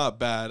 it's not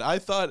bad. I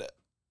thought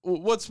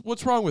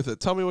what's wrong with it?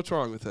 Tell me what's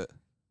wrong with it.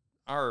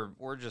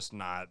 We're just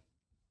not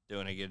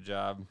doing a good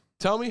job.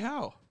 Tell me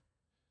how.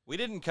 We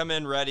didn't come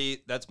in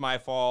ready. That's my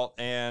fault.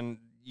 And,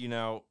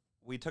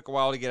 we took a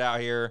while to get out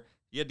here.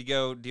 You had to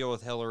go deal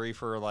with Hillary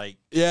for 30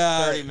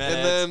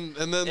 minutes.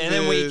 And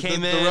then we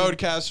came in. The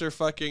roadcaster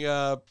fucking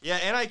up. Yeah,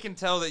 and I can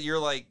tell that you're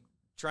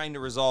trying to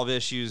resolve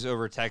issues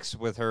over text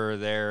with her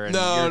there. And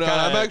No,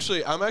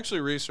 I'm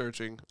actually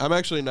researching. I'm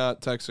actually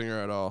not texting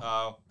her at all.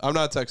 Oh. I'm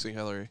not texting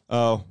Hillary.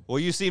 Oh. Well,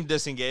 you seemed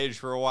disengaged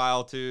for a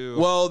while too.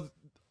 Well,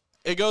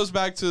 it goes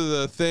back to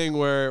the thing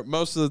where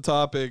most of the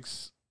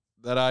topics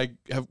that I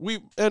have,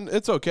 and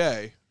it's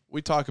okay.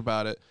 We talk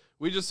about it.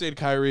 We just need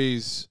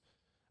Kyrie's.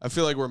 I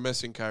feel like we're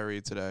missing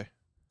Kyrie today.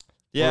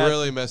 Yeah. We're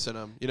really missing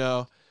him.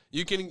 You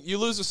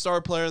lose a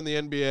star player in the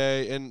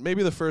NBA, and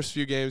maybe the first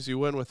few games you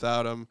win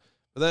without him,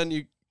 but then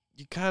you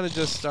kind of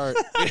just start.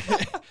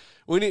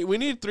 We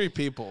need three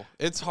people.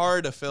 It's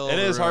hard to fill. It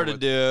is hard to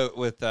do it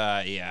with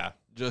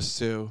just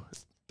two.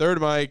 Third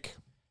mic.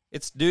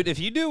 Dude, if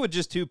you do it with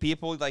just two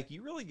people,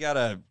 you really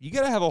gotta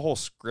have a whole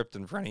script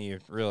in front of you,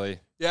 really.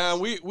 Yeah,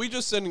 we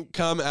just didn't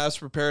come as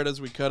prepared as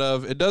we could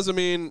have. It doesn't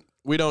mean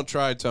we don't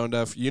try, Tone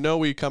Deaf.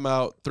 We come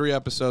out 3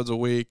 episodes a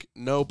week,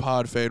 no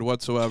pod fade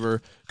whatsoever.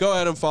 Go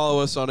ahead and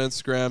follow us on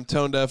Instagram,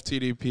 Tone Deaf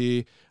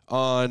TDP,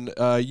 on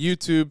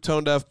YouTube,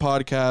 Tone Deaf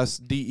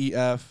Podcast,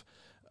 DEF.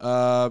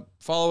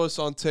 Follow us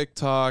on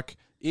TikTok.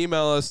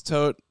 Email us,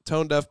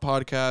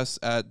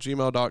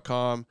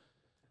 tonedeafpodcast@gmail.com.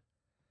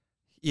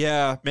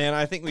 Yeah, man,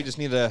 I think we just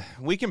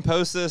we can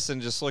post this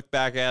and just look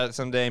back at it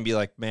someday and be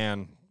like,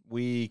 man,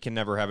 we can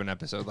never have an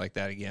episode like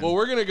that again. Well,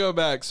 we're going to go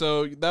back.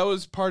 So that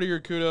was part of your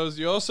kudos.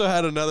 You also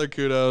had another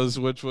kudos,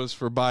 which was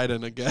for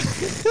Biden again.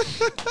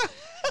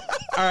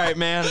 All right,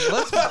 man,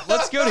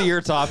 let's go to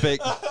your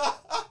topic.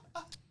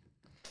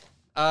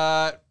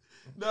 No.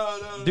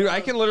 Dude,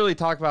 I can literally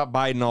talk about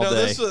Biden all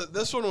day.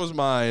 This one was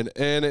mine,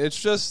 and it's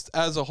just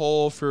as a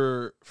whole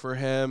for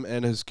him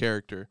and his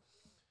character.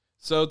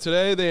 So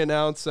today they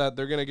announced that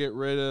they're going to get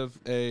rid of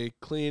a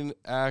clean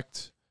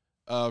act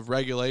of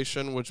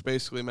regulation, which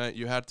basically meant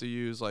you had to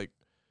use 10%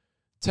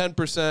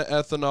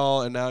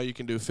 ethanol, and now you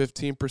can do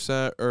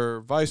 15%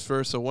 or vice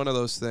versa, one of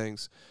those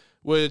things,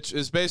 which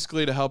is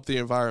basically to help the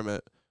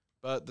environment.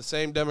 But the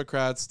same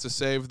Democrats, to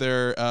save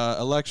their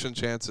election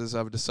chances,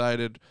 have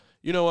decided,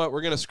 you know what,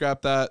 we're going to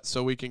scrap that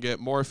so we can get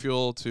more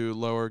fuel to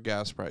lower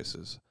gas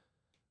prices.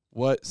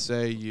 What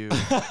say you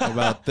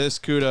about this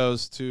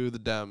kudos to the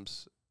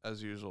Dems,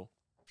 as usual?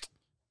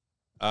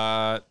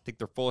 I think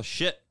they're full of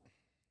shit.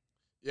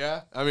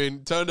 Yeah, I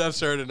mean, Tone Deaf's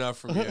heard enough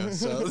from you,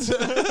 so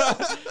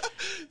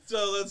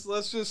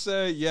let's just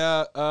say,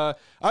 yeah.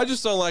 I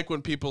just don't like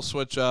when people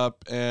switch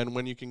up, and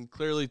when you can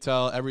clearly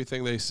tell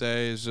everything they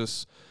say is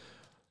just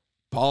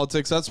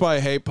politics. That's why I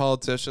hate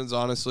politicians.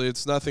 Honestly,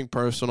 it's nothing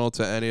personal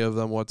to any of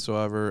them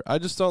whatsoever. I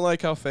just don't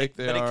like how fake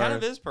they are. But it kind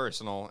of is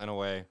personal in a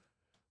way.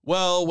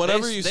 Well,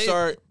 whenever you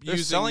start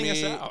using selling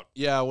us out.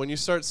 Yeah, when you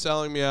start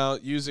selling me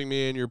out, using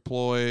me in your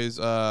ploys,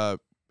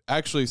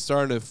 actually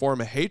starting to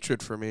form a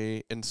hatred for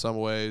me in some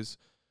ways.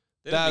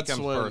 It becomes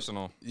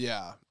personal.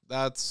 Yeah,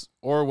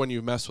 or when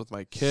you mess with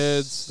my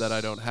kids that I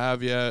don't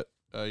have yet,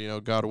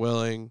 God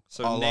willing.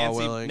 So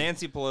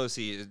Nancy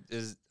Pelosi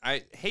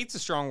hate's a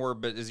strong word,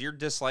 but is your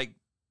dislike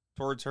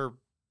towards her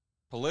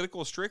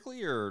political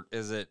strictly, or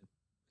is it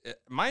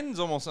mine's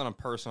almost on a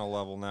personal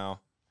level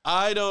now?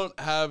 I don't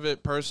have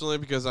it personally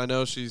because I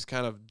know she's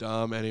kind of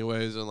dumb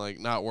anyways and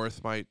not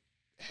worth my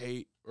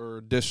hate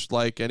or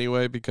dislike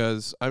anyway,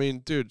 because I mean,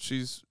 dude,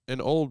 she's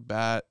an old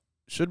bat.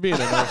 Should be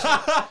in a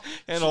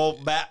nursing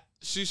old bat.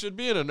 She should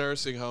be in a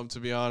nursing home,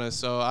 to be honest.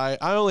 So I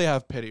only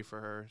have pity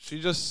for her.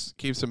 She just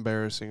keeps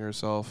embarrassing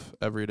herself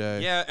every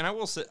day. Yeah, and I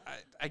will say,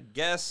 I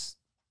guess,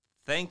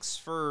 thanks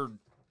for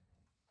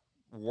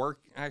work.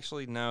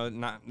 Actually, no,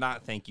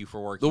 not thank you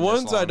for working. The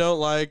ones I don't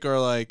like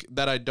are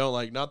that I don't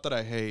like, not that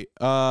I hate.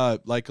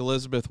 Like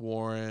Elizabeth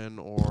Warren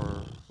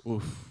or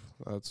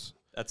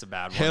That's a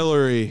bad one.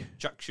 Hillary.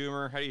 Chuck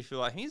Schumer, how do you feel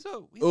like he's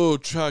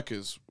Chuck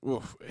is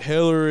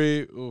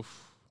Hillary.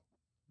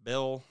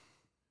 Bill.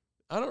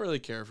 I don't really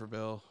care for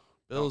Bill.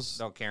 Bill's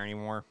don't care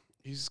anymore.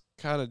 He's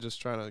kind of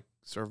just trying to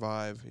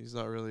survive. He's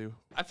not really.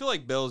 I feel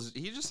like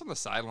he's just on the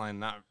sideline,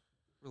 not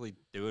really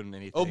doing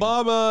anything.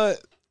 Obama,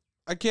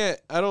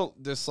 I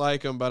don't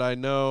dislike him, but I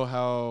know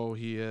how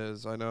he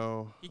is. I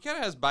know. He kind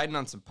of has Biden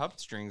on some puppet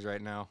strings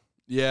right now.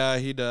 Yeah,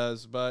 he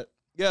does. But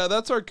yeah,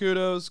 that's our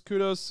kudos.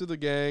 Kudos to the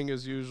gang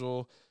as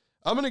usual.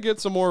 I'm going to get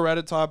some more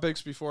Reddit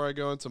topics before I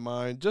go into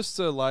mine, just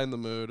to lighten the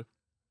mood.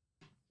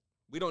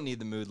 We don't need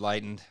the mood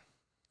lightened.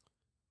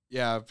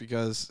 Yeah,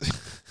 because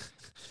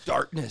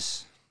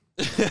darkness.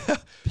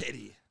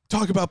 Pity.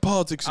 Talk about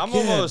politics I'm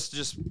again. almost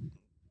just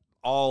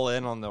all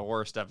in on the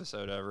worst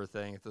episode ever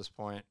thing at this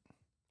point.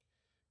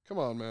 Come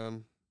on,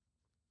 man.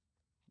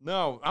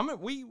 No,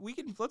 we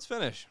can let's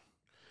finish.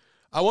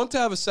 I want to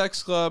have a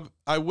sex club.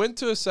 I went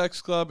to a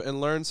sex club and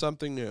learned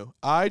something new.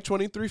 I,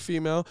 23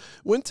 female,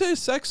 went to a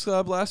sex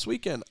club last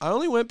weekend. I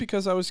only went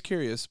because I was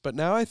curious, but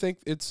now I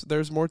think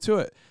there's more to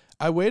it.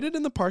 I waited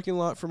in the parking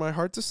lot for my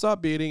heart to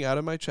stop beating out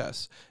of my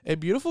chest. A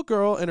beautiful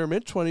girl in her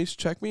mid-20s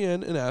checked me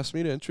in and asked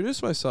me to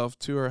introduce myself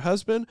to her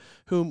husband,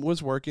 whom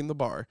was working the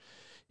bar.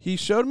 He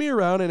showed me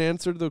around and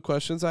answered the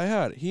questions I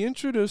had. He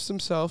introduced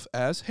himself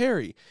as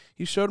Harry.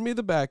 He showed me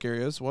the back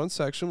areas, one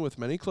section with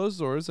many closed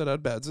doors that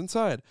had beds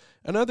inside.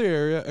 Another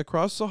area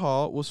across the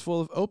hall was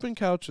full of open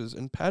couches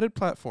and padded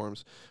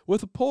platforms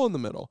with a pole in the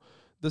middle.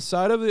 The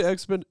side of the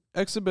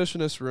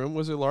exhibitionist room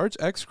was a large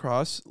X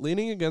cross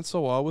leaning against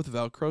the wall with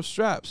Velcro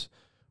straps,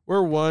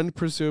 where one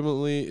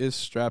presumably is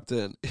strapped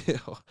in.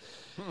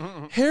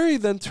 Harry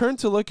then turned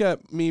to look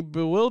at me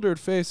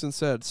bewildered face and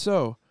said,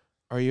 "So,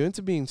 are you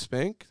into being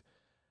spanked?"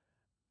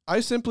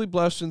 I simply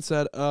blushed and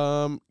said,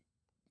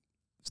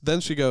 Then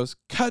she goes,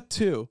 "Cut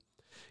 2.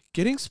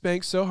 Getting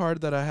spanked so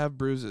hard that I have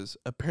bruises.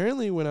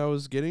 Apparently when I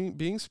was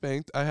being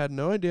spanked, I had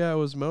no idea I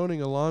was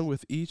moaning along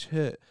with each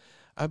hit.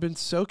 I've been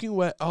soaking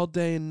wet all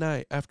day and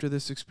night after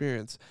this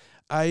experience.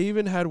 I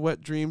even had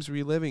wet dreams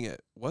reliving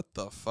it." What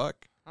the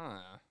fuck?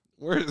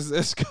 Where is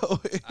this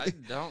going? I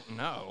don't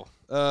know.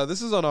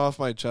 This is on Off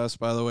My Chest,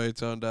 by the way,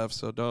 Tone Deaf,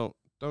 so don't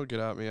get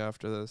at me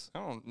after this.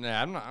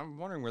 I'm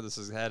wondering where this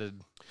is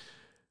headed.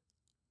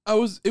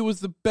 It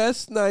was the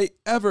best night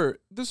ever.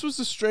 This was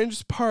the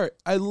strangest part.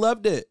 I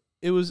loved it.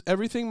 It was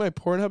everything my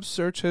Pornhub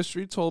search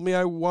history told me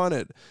I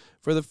wanted.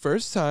 For the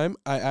first time,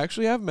 I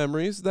actually have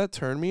memories that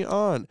turn me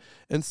on.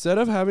 Instead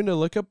of having to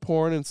look up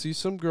porn and see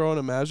some girl and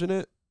imagine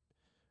it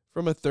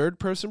from a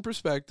third-person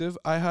perspective,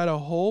 I had a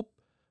whole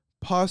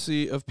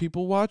posse of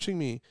people watching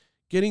me,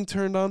 getting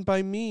turned on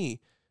by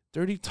me,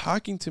 dirty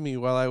talking to me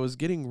while I was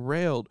getting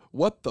railed.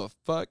 What the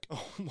fuck?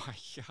 Oh my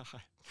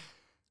God.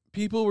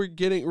 People were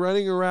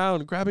running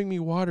around, grabbing me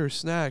water,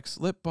 snacks,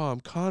 lip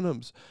balm,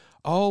 condoms,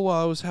 all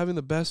while I was having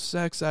the best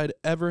sex I'd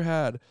ever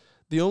had.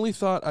 The only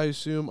thought, I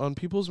assume, on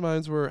people's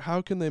minds were,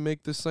 how can they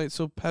make this night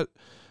so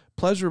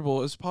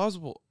pleasurable as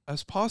possible?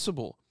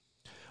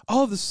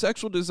 All of the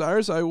sexual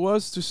desires I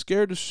was too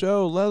scared to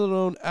show, let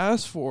alone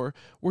ask for,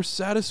 were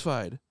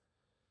satisfied.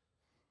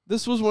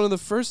 This was one of the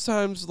first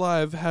times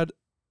live had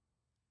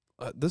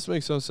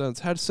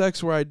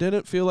sex where I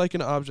didn't feel like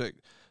an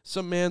object,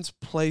 some man's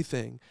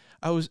plaything.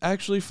 I was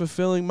actually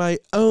fulfilling my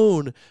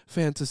own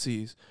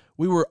fantasies.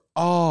 We were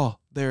all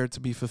there to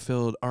be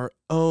fulfilled, our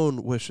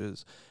own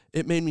wishes.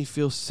 It made me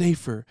feel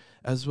safer,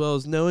 as well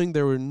as knowing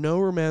there were no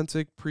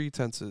romantic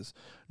pretenses.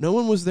 No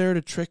one was there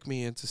to trick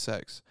me into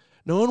sex.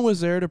 No one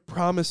was there to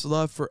promise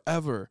love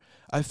forever.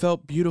 I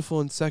felt beautiful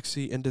and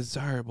sexy and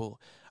desirable.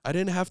 I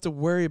didn't have to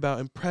worry about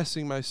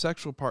impressing my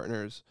sexual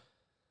partners.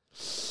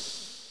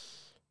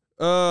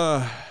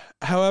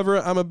 However,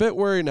 I'm a bit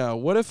worried now.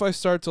 What if I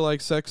start to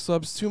like sex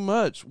clubs too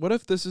much? What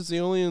if this is the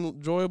only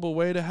enjoyable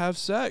way to have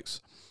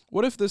sex?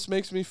 What if this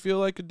makes me feel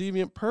like a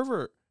deviant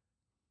pervert?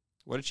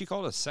 What did she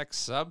call it? Sex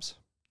subs?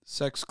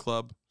 Sex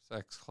club.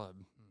 Sex club.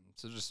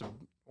 So just an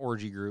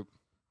orgy group.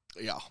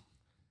 Yeah.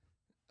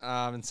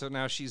 And so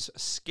now she's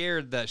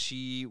scared that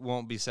she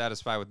won't be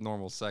satisfied with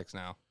normal sex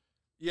now.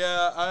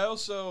 Yeah, I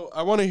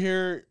want to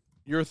hear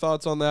your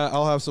thoughts on that.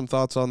 I'll have some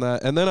thoughts on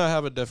that. And then I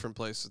have a different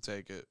place to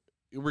take it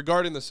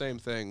regarding the same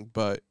thing,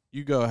 but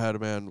you go ahead,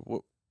 man.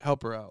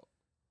 Help her out.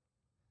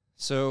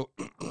 So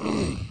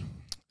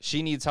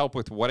she needs help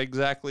with what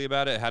exactly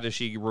about it? How does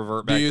she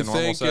revert back to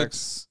normal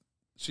sex?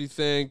 She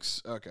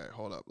thinks, okay,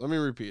 hold up. Let me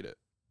repeat it.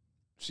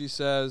 She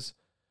says,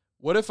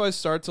 what if I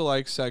start to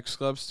like sex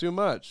clubs too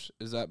much?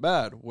 Is that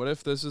bad? What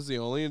if this is the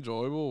only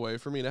enjoyable way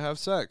for me to have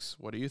sex?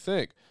 What do you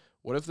think?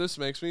 What if this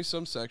makes me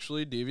some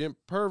sexually deviant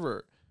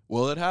pervert?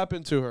 Will it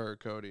happen to her,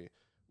 Cody?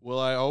 Will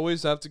I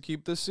always have to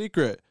keep this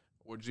secret?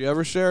 Would you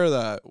ever share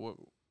that?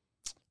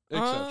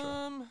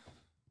 Etc.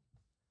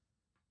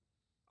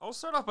 I'll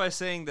start off by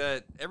saying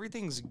that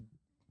everything's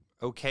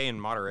okay in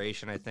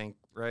moderation, I think,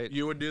 right?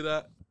 You would do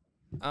that?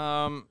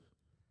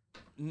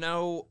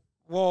 No.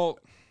 Well,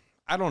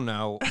 I don't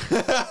know.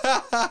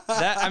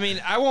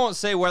 I won't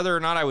say whether or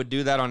not I would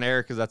do that on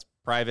air because that's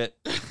private.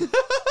 Too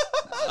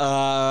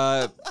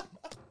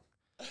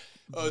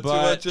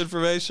much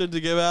information to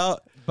give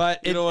out?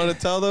 But you don't want to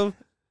tell them?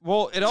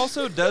 Well, it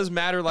also does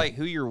matter like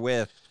who you're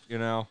with. you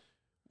know?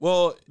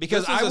 Well,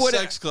 Because this is I a would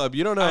sex club.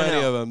 You don't know I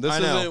any know, of them. This I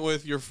know. isn't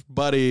with your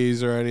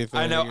buddies or anything.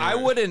 I know. or-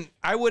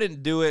 I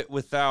wouldn't do it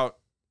without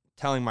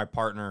telling my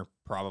partner,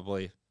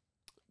 probably.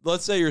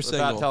 Let's say you're Without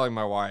single. telling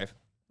my wife.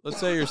 Let's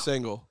say you're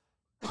single.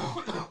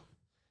 If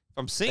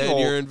I'm single. And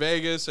you're in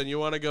Vegas and you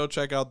want to go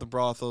check out the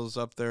brothels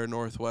up there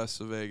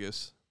northwest of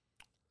Vegas.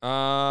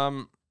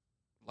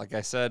 Like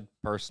I said,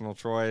 personal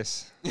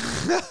choice.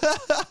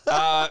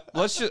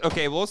 Let's say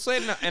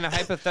in a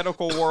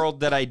hypothetical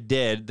world that I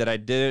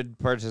did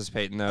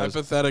participate in those.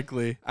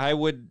 Hypothetically. I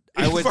would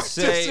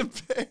say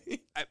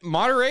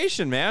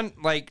moderation, man.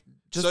 Like,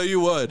 just so you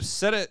would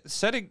set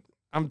it.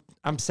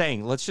 I'm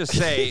saying, let's just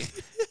say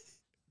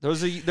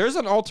there's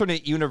an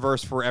alternate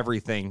universe for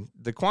everything.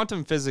 The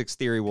quantum physics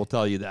theory will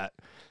tell you that.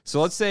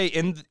 So let's say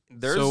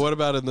So what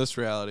about in this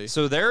reality?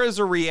 So there is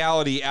a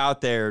reality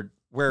out there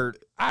where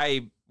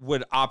I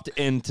would opt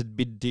in to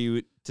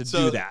do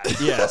that.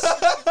 Yes.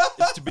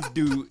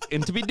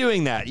 to be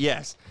doing that.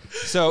 Yes.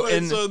 So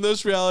Wait, so in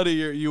this reality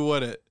you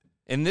wouldn't.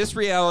 In this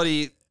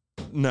reality,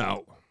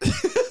 no.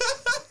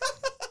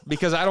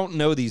 Because I don't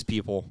know these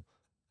people.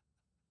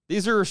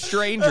 These are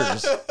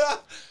strangers.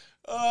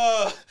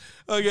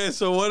 Okay,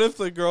 so what if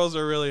the girls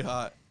are really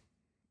hot?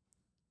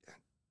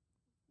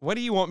 What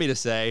do you want me to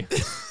say?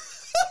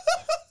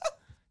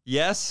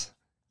 Yes?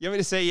 You want me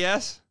to say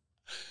yes?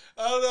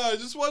 I don't know. I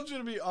just want you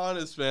to be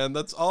honest, man.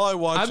 That's all I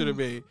want you to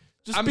be.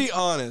 Just be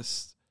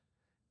honest.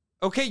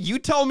 Okay, you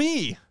tell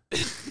me.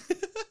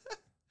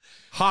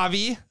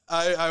 Javi.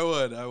 I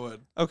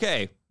would.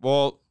 Okay,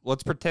 well,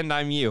 let's pretend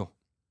I'm you.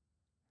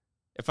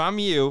 If I'm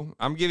you,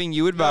 I'm giving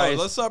you advice.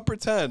 No, let's not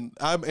pretend.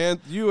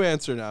 You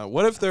answer now.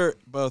 What if they're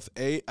both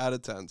 8 out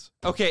of 10s?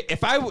 Okay,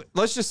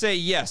 let's just say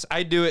yes,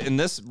 I do it in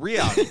this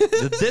reality.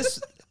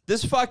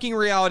 this fucking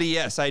reality,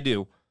 yes, I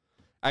do.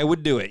 I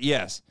would do it,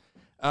 yes.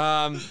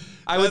 I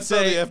would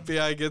say how the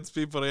FBI gets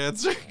people to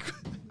answer.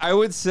 I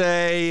would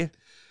say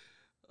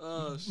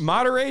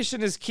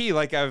moderation is key,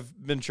 like I've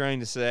been trying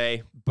to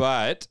say,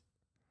 but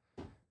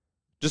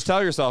just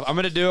tell yourself, I'm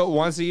going to do it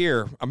once a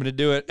year. I'm going to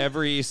do it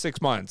every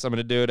 6 months. I'm going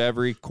to do it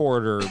every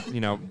quarter,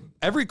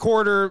 every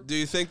quarter. Do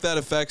you think that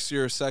affects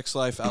your sex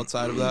life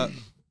outside of that?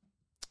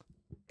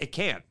 It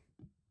can.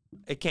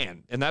 It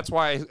can. And that's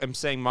why I'm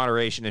saying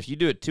moderation. If you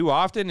do it too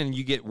often and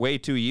you get way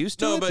too used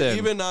to it. No, but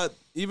then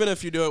even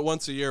if you do it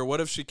once a year,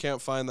 what if she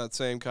can't find that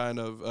same kind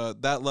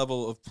of that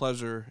level of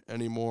pleasure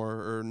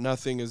anymore, or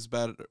nothing is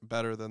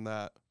better than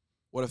that?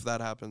 What if that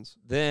happens?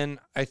 Then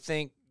I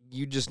think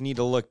you just need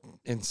to look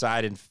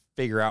inside and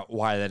figure out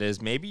why that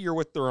is. Maybe you're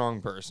with the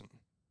wrong person.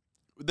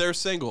 They're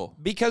single.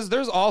 Because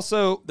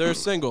they're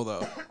single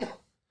though.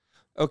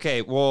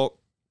 Okay, well,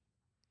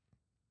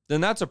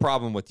 then that's a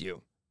problem with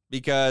you,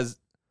 because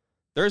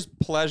there's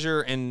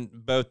pleasure in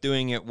both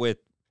doing it with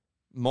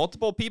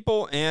multiple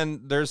people,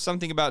 and there's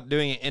something about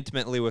doing it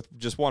intimately with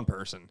just one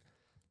person.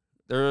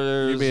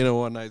 You mean a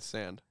one-night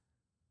stand?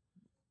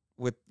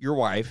 With your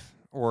wife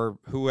or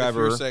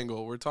whoever. If you're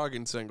single. We're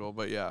talking single,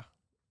 but yeah.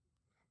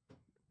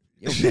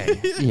 Okay.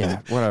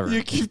 Yeah, whatever.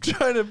 You keep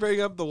trying to bring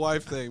up the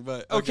wife thing,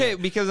 but okay,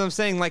 because I'm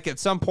saying, like, at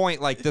some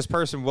point, like, this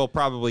person will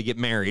probably get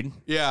married.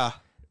 Yeah.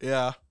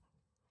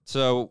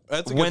 So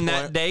That's a good when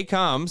that point. day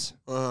comes,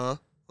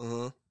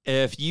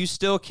 if you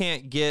still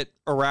can't get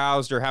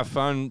aroused or have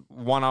fun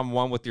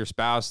one-on-one with your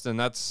spouse, then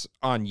that's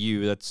on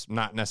you. That's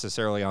not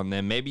necessarily on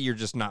them. Maybe you're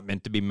just not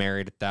meant to be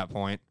married at that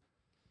point.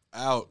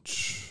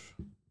 Ouch.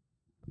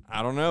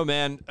 I don't know,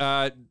 man.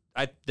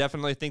 I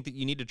definitely think that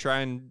you need to try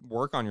and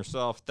work on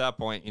yourself at that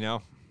point, you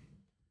know?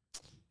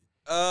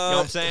 You know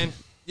what I'm saying?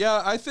 Yeah,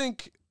 I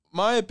think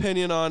my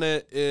opinion on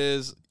it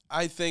is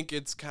I think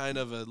it's kind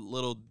of a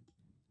little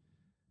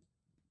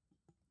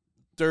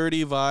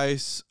dirty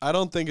vice. I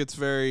don't think it's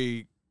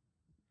very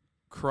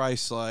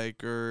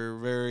Christ-like or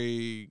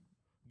very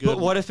good. But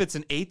what if it's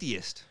an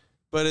atheist?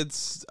 But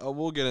it's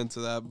we'll get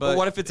into that. But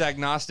what if it's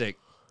agnostic?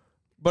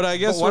 But I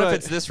guess what if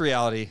it's this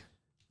reality?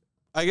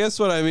 I guess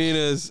what I mean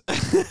is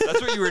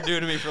that's what you were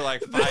doing to me for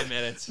like 5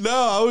 minutes. No,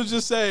 I was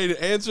just saying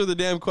answer the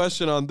damn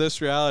question on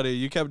this reality.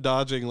 You kept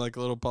dodging like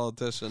a little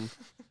politician.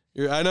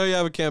 I know you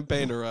have a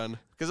campaign to run.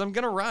 Because I'm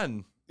gonna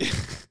run.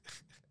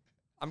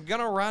 I'm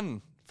gonna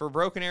run for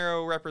Broken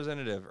Arrow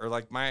representative, or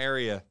like my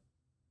area.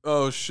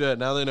 Oh shit!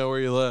 Now they know where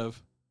you live.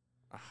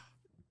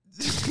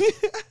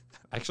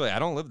 Actually, I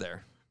don't live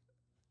there.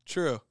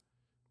 True,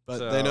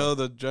 but they know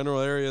the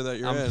general area that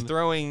you're in. I'm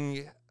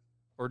throwing,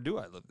 or do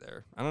I live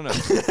there? I don't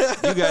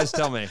know. You guys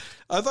tell me.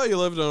 I thought you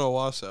lived in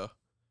Owasso.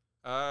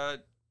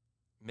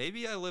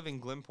 Maybe I live in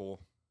Glenpool.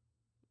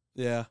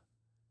 Yeah.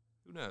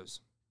 Who knows?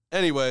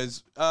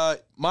 Anyways,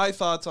 my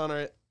thoughts on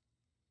it.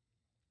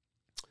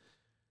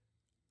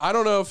 I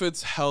don't know if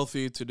it's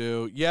healthy to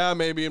do. Yeah,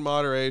 maybe in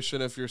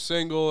moderation. If you're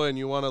single and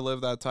you want to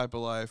live that type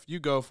of life, you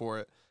go for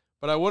it.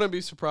 But I wouldn't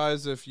be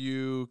surprised if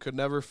you could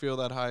never feel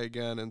that high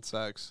again in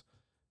sex.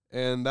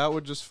 And that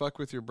would just fuck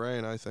with your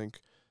brain, I think.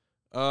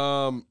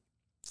 Now,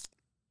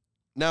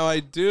 I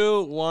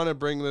do want to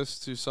bring this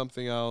to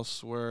something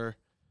else where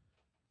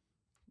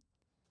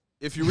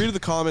if you read the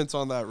comments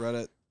on that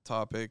Reddit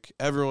topic,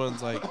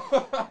 everyone's like,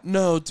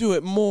 no, do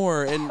it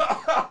more, and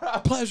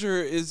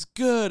pleasure is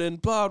good,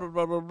 and blah, blah,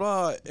 blah, blah,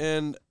 blah.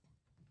 And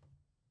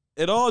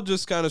it all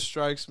just kind of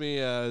strikes me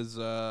as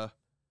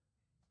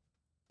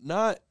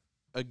not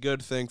a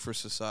good thing for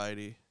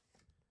society.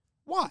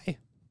 Why?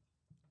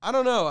 I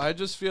don't know. I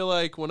just feel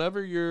like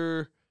whenever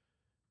you're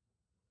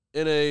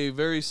in a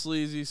very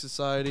sleazy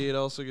society, it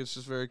also gets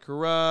just very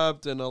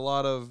corrupt and a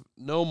lot of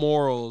no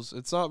morals.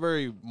 It's not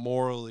very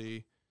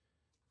morally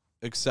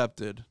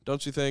accepted,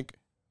 don't you think?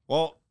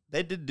 Well,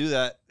 they did do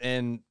that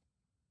in,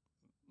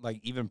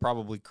 like, even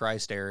probably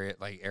Christ era,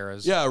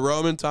 eras. Yeah,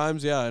 Roman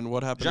times, yeah. And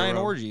what happened? Giant to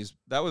Rome? orgies.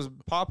 That was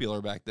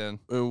popular back then.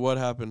 What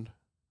happened?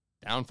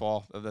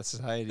 Downfall of the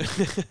society.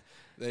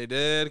 They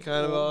did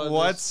kind of all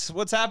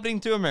What's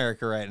happening to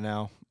America right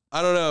now?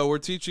 I don't know. We're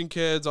teaching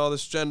kids all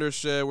this gender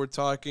shit. We're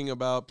talking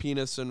about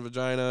penis and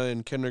vagina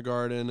in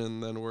kindergarten,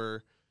 and then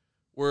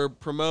we're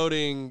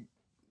promoting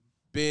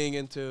being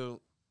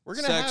into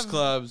sex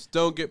clubs.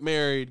 Don't get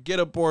married. Get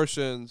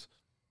abortions.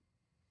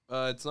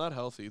 It's not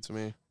healthy to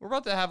me. We're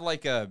about to have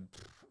like a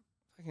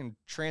fucking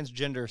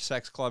transgender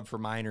sex club for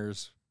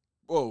minors.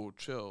 Whoa,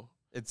 chill.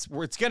 It's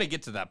gonna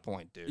get to that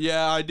point, dude.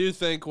 Yeah, I do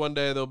think one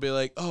day they'll be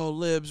like, "Oh,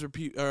 libs or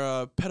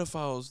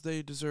pedophiles,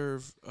 they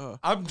deserve."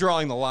 I'm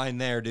drawing the line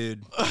there,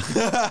 dude.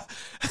 I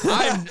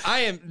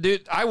am,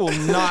 dude. I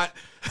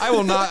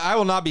will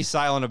not be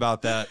silent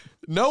about that.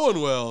 No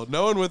one will.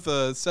 No one with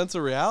a sense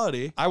of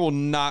reality. I will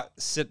not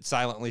sit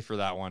silently for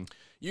that one.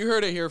 You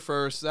heard it here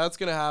first. That's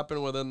gonna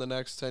happen within the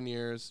next 10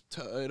 years.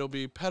 It'll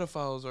be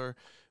pedophiles are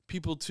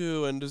people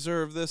too and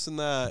deserve this and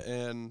that,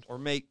 and or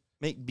make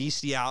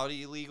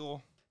bestiality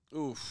illegal.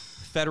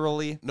 Oof.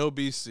 Federally. No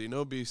beastie.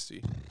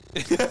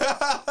 This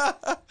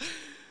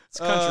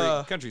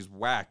country's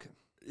whack.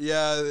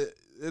 Yeah,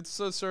 it's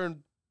a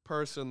certain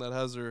person that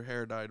has their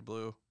hair dyed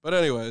blue. But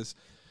anyways,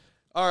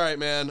 all right,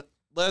 man.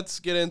 Let's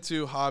get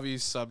into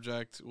Javi's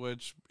subject,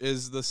 which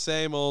is the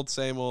same old.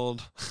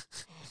 All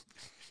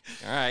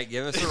right,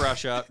 give us a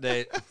Russia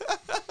update.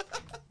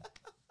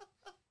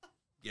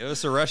 Give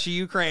us a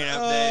Russia-Ukraine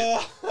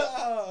update.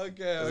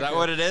 Okay. Is that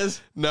what it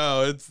is?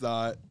 No, it's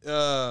not.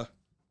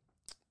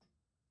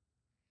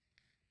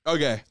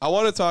 Okay, I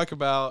want to talk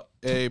about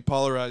a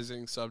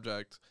polarizing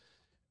subject.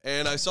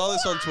 And I saw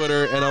this on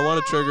Twitter, and I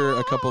want to trigger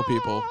a couple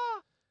people.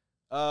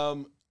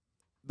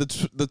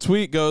 The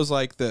tweet goes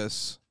like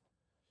this.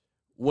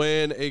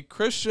 When a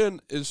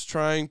Christian is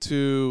trying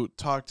to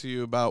talk to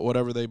you about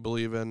whatever they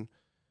believe in,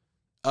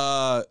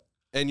 and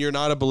you're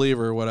not a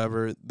believer or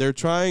whatever, they're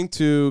trying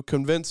to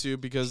convince you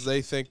because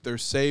they think they're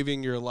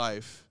saving your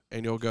life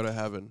and you'll go to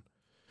heaven.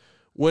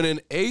 When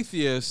an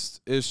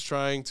atheist is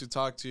trying to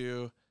talk to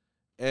you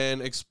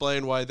and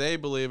explain why they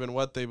believe in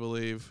what they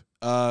believe,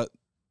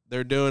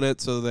 they're doing it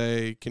so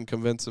they can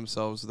convince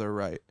themselves they're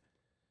right.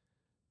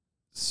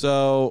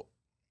 So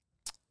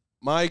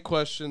my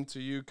question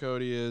to you,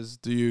 Cody, is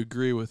do you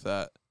agree with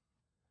that?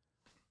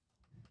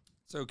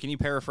 So can you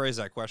paraphrase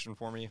that question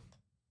for me?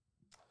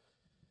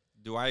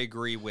 Do I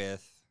agree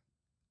with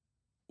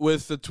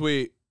the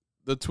tweet?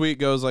 The tweet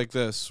goes like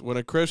this. When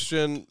a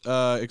Christian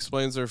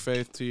explains their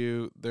faith to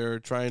you, they're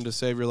trying to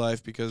save your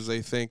life because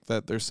they think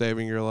that they're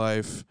saving your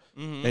life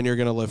and you're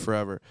going to live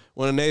forever.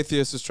 When an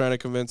atheist is trying to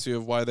convince you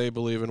of why they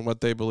believe in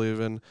what they believe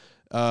in,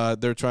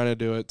 they're trying to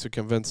do it to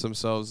convince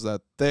themselves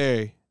that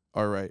they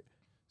are right.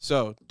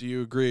 So, do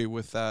you agree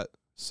with that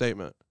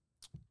statement?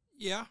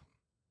 Yeah.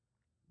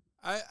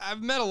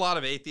 I've met a lot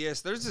of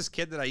atheists. There's this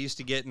kid that I used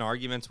to get in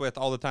arguments with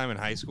all the time in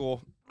high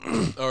school.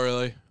 Oh,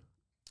 really?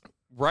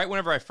 Right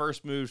whenever I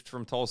first moved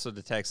from Tulsa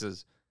to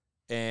Texas,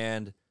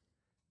 and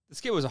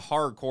this kid was a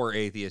hardcore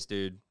atheist,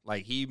 dude.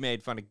 Like, he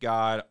made fun of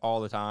God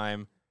all the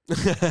time.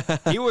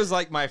 He was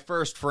like my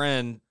first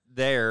friend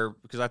there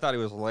because I thought he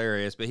was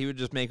hilarious, but he would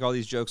just make all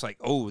these jokes like,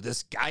 oh,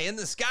 this guy in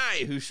the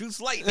sky who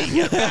shoots lightning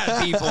at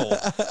bad people.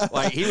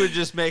 Like, he would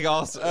just make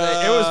all... it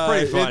was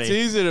pretty funny. It's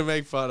easy to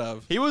make fun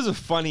of. He was a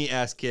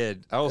funny-ass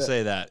kid. I will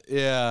say that.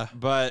 Yeah.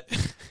 But...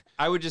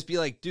 I would just be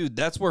like, dude,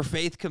 that's where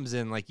faith comes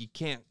in. Like, you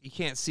can't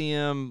see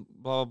him,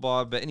 blah,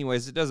 blah, blah. But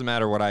anyways, it doesn't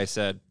matter what I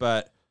said.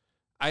 But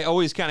I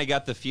always kind of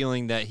got the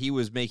feeling that he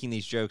was making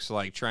these jokes to,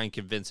 like, try and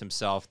convince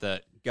himself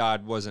that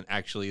God wasn't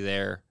actually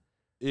there.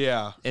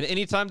 Yeah. And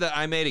anytime that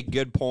I made a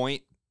good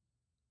point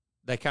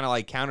that kind of,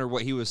 like, countered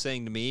what he was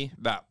saying to me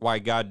about why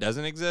God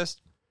doesn't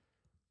exist,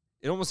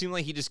 it almost seemed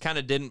like he just kind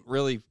of didn't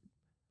really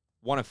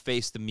want to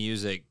face the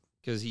music.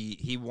 Because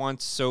he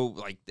wants so,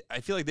 like, I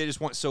feel like they just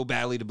want so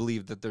badly to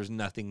believe that there's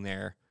nothing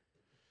there.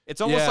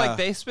 It's almost like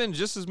they spend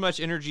just as much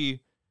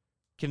energy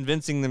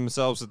convincing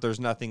themselves that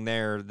there's nothing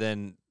there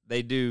than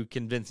they do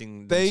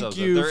convincing themselves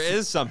that there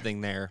is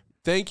something there.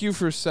 Thank you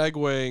for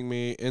segueing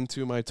me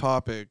into my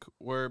topic,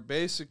 where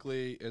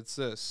basically it's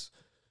this.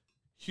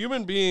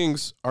 Human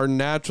beings are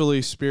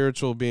naturally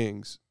spiritual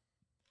beings.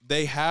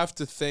 They have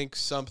to think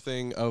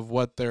something of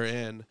what they're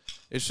in.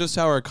 It's just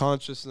how our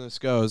consciousness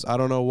goes. I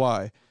don't know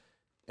why.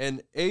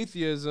 And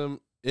atheism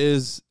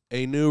is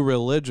a new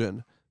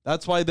religion.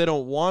 That's why they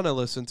don't want to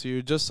listen to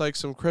you, just like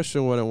some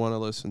Christian wouldn't want to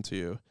listen to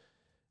you.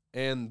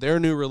 and their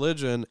new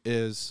religion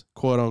is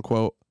quote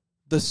unquote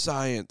the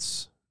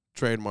science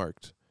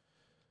trademarked.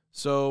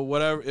 So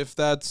whatever, if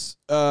that's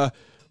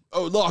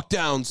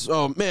lockdowns,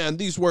 oh man,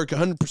 these work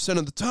 100%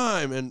 of the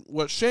time, and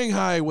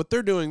what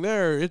they're doing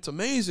there, it's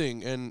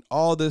amazing, and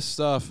all this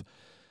stuff,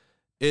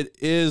 it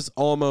is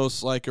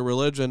almost like a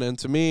religion, and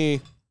to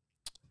me,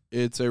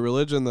 it's a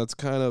religion that's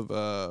kind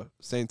of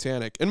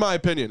satanic, in my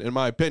opinion.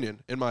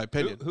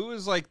 Who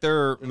is like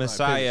their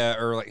messiah,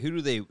 or like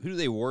who do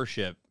they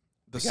worship?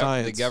 The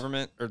science, the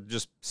government, or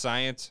just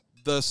science?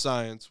 The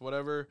science,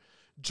 whatever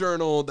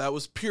journal that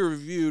was peer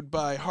reviewed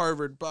by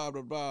Harvard, blah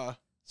blah blah.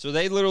 So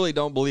they literally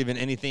don't believe in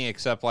anything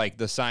except like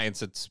the science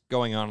that's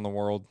going on in the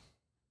world.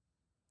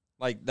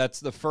 Like that's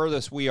the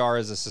furthest we are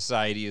as a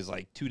society is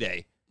like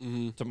today.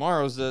 Mm-hmm.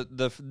 Tomorrow's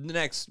the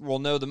next. We'll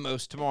know the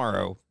most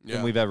tomorrow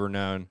than we've ever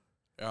known.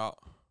 Yeah.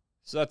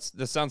 So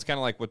that sounds kind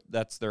of like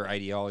that's their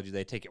ideology.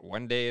 They take it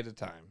one day at a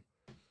time.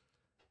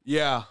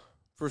 Yeah,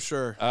 for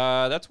sure.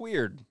 That's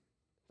weird.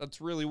 That's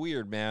really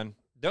weird, man.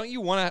 Don't you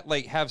want to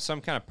like have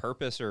some kind of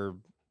purpose or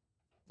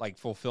like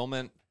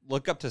fulfillment?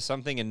 Look up to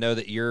something and know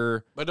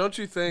that But don't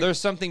you think there's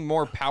something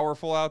more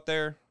powerful out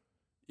there?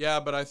 Yeah,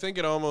 but I think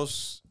it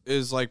almost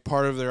is like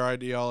part of their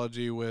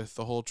ideology with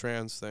the whole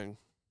trans thing.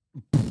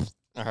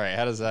 All right,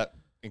 how does that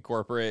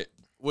incorporate?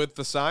 With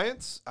the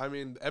science, I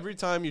mean, every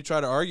time you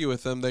try to argue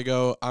with them, they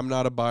go, I'm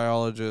not a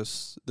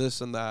biologist, this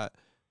and that.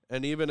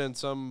 And even in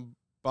some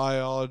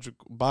biological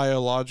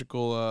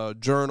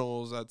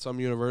journals at some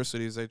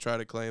universities, they try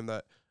to claim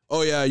that,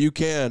 oh, yeah, you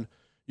can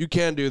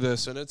do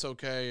this, and it's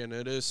okay, and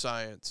it is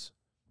science.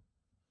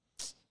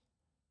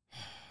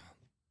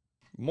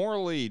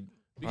 Morally...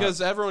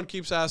 Because everyone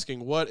keeps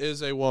asking, what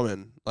is a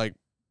woman? Like,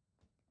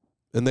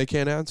 and they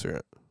can't answer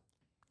it.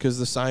 Because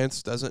the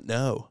science doesn't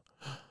know.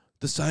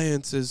 The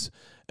science is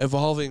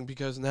evolving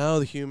because now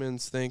the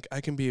humans think I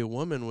can be a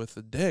woman with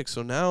a dick.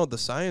 So now the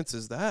science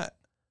is that.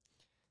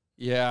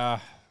 Yeah.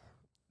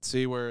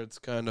 See where it's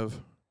kind of.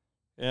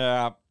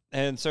 Yeah.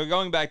 And so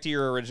going back to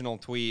your original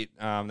tweet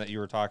that you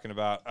were talking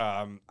about,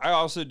 I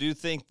also do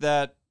think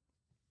that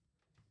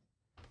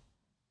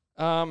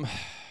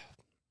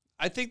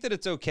I think that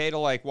it's okay to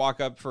like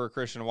walk up for a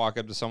Christian to walk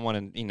up to someone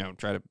and,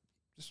 try to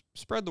just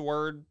spread the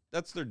word.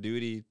 That's their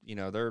duty.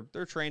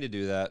 They're trained to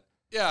do that.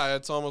 Yeah,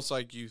 it's almost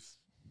like you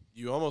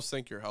almost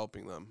think you're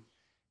helping them.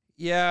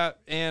 Yeah,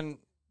 and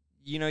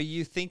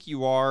you think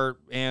you are,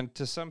 and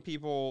to some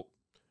people,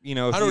 I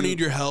don't need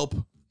your help.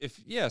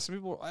 Some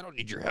people, I don't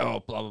need your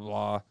help, blah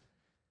blah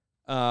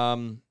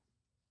blah.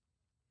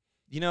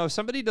 If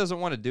somebody doesn't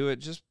want to do it,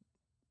 just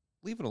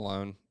leave it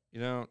alone.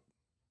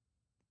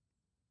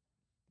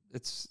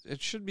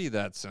 It should be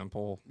that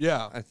simple.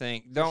 Yeah, I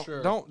think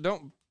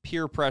don't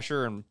peer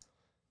pressure and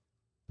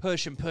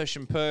push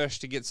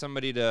to get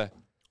somebody to.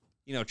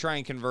 Try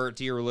and convert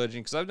to your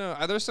religion. Because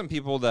there's some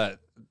people that,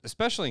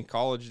 especially in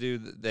college,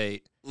 dude,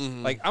 they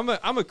like.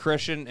 I'm a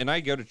Christian and I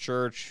go to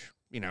church.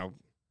 No,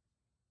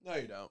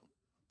 you don't.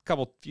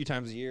 Few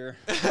times a year.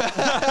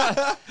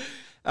 But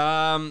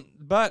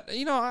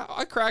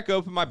I crack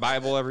open my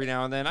Bible every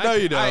now and then. No,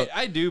 you don't.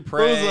 I do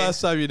pray. When was the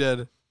last time you did?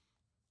 A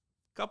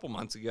couple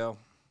months ago.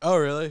 Oh,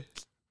 really?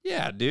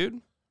 Yeah, dude.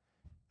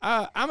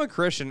 I'm a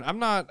Christian. I'm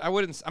not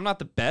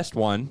the best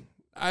one.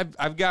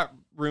 I've got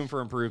room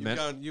for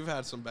improvement. You've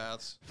had some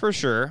baths. For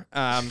sure.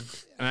 And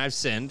I've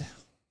sinned.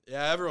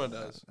 Yeah, everyone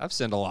does. I've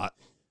sinned a lot.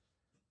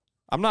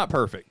 I'm not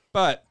perfect,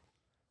 but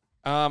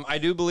I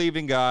do believe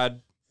in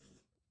God.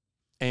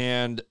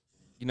 And,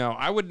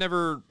 I would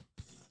never,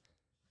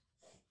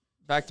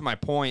 back to my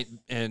point,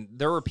 and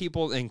there were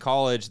people in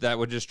college that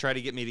would just try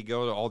to get me to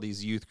go to all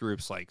these youth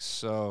groups like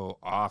so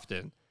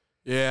often.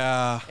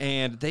 Yeah.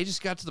 And they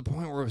just got to the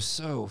point where it was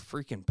so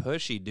freaking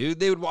pushy, dude.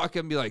 They would walk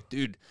up and be like,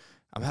 dude,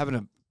 I'm having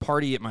a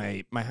party at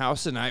my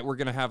house tonight. We're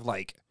gonna have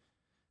like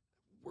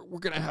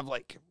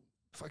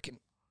fucking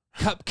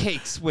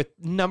cupcakes with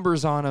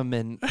numbers on them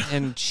and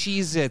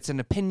Cheez-Its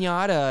and a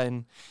piñata,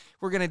 and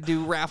we're gonna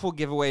do raffle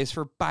giveaways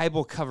for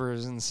Bible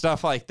covers and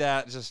stuff like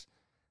that. Just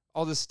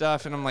all this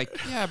stuff, and I'm like,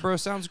 yeah, bro,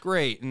 sounds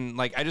great. And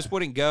like, I just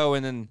wouldn't go.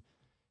 And then,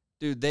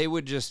 dude, they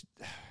would just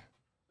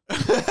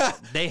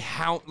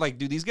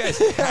these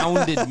guys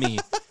hounded me.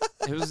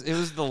 It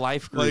was the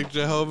life group, like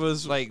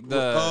Jehovah's, like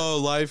the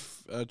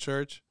life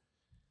church.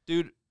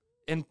 Dude,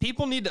 and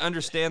people need to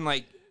understand,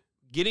 like,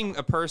 getting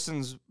a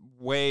person's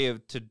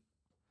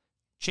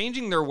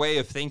changing their way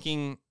of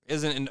thinking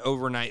isn't an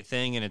overnight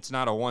thing, and it's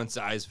not a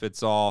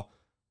one-size-fits-all.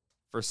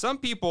 For some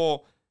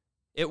people,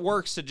 it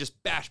works to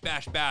just bash,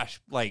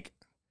 like,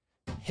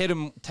 hit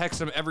them, text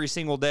them every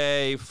single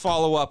day,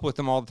 follow up with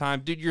them all the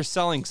time. Dude, you're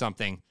selling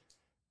something.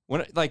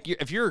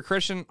 If you're a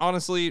Christian,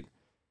 honestly,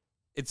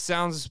 it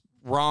sounds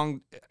wrong.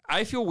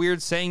 I feel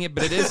weird saying it,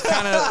 but it is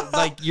kind of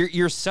like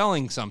you're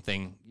selling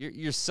something.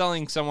 You're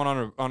selling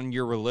someone on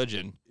your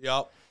religion.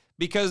 Yep.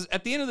 Because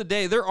at the end of the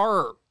day, there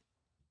are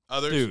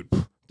others. Dude,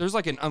 there's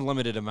like an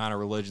unlimited amount of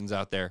religions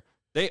out there.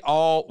 They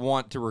all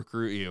want to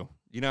recruit you.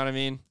 You know what I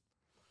mean?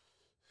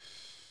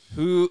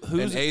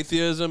 And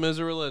atheism is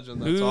a religion.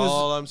 That's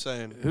all I'm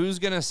saying. Who's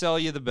gonna sell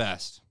you the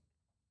best?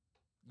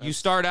 You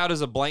start out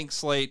as a blank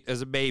slate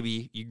as a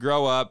baby. You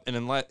grow up, and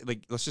then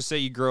let's just say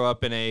you grow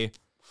up in a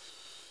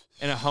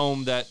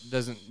home that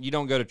you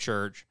don't go to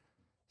church,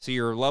 so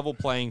you're a level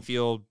playing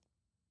field,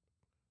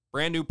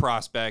 brand new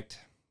prospect,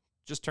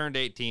 just turned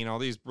 18. All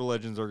these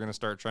religions are going to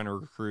start trying to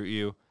recruit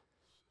you.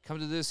 Come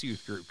to this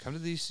youth group. Come to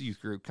this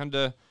youth group. Come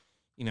to,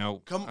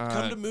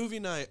 come to movie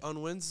night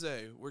on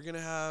Wednesday. We're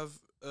gonna have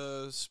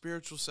a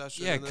spiritual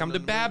session. Yeah, come to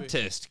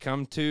Baptist.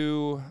 Come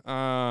to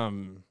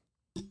come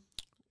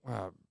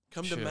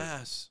to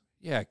Mass.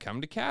 Yeah,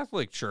 come to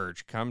Catholic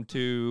church. Come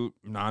to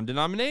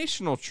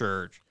non-denominational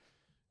church.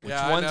 Which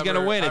one's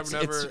gonna win?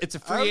 It's a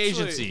free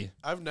agency.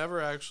 I've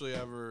never actually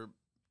ever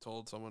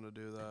told someone to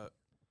do that.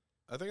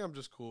 I think I'm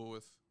just cool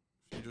with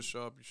if you just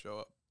show up, you show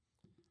up.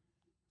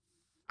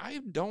 I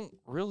don't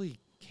really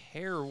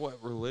care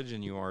what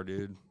religion you are,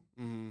 dude.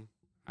 Mm-hmm.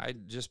 I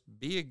just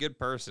be a good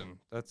person.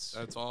 That's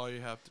all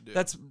you have to do.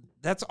 That's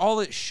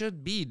all it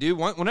should be, dude.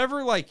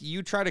 Whenever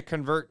you try to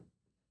convert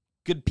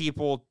good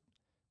people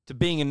to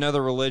being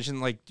another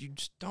religion, you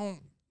just don't.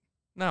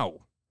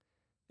 No,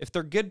 if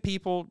they're good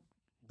people,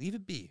 leave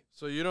it be.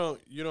 So you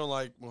don't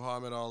like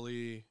Muhammad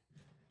Ali?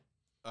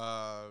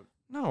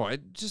 No, I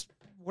just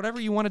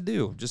whatever you want to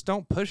do, just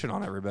don't push it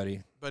on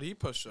everybody. But he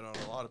pushed it on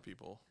a lot of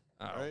people,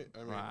 right?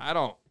 I mean, I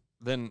don't.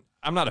 Then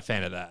I'm not a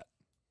fan of that.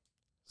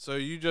 So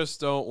you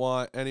just don't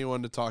want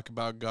anyone to talk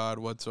about God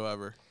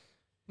whatsoever?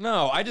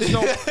 No, I just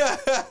don't.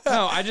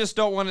 No, I just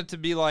don't want it to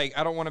be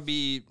I don't want to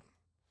be.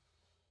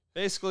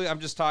 Basically, I'm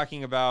just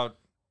talking about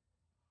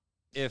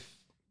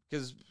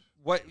because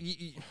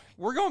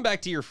we're going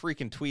back to your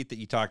freaking tweet that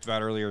you talked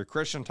about earlier.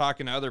 Christian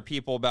talking to other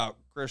people about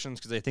Christians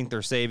because they think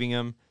they're saving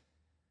them.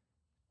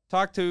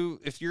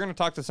 If you're going to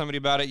talk to somebody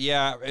about it,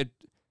 yeah.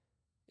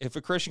 If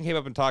a Christian came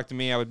up and talked to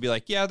me, I would be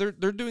like, yeah, they're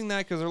doing that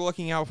because they're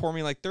looking out for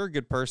me. They're a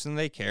good person,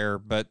 they care,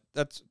 but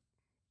that's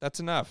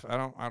enough.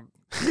 It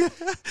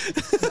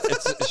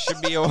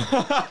should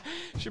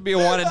be a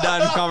one and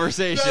done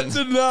conversation. That's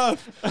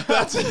enough.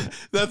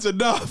 That's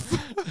enough.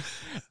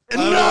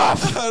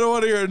 Enough. I don't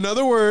want to hear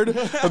another word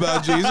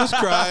about Jesus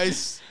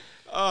Christ.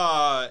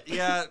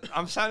 Yeah,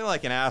 I'm sounding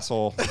like an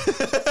asshole.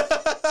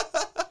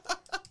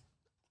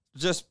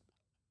 Just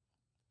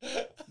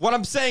what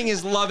I'm saying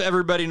is love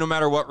everybody no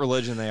matter what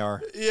religion they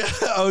are. Yeah,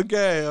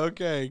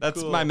 okay.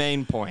 That's cool. my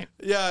main point.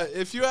 Yeah,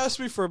 if you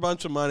ask me for a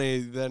bunch of money,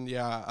 then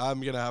yeah,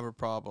 I'm going to have a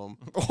problem.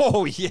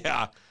 Oh,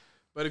 yeah.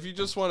 But if you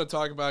just want to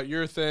talk about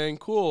your thing,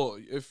 cool.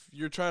 If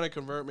you're trying to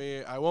convert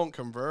me, I won't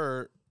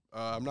convert.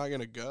 I'm not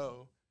going to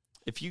go.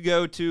 If you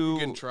you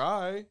can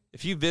try.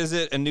 If you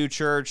visit a new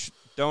church,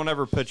 don't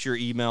ever put your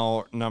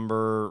email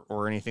number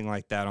or anything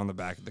like that on the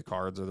back of the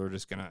cards, or they're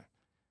just going to,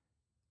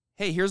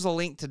 hey, here's a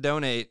link to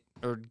donate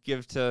or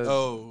give to.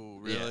 Oh,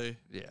 really?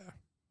 Yeah.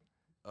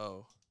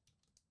 Oh.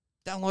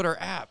 Download our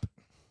app.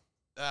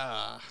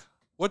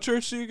 What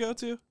church do you go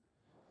to?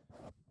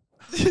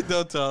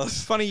 Don't tell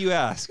us. Funny you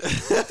ask.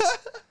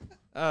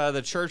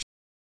 The church.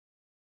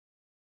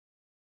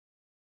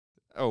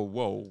 Oh,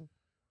 whoa.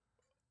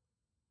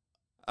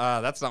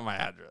 That's not my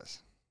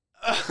address.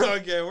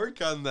 Okay, we're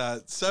cutting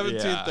that.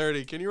 1730.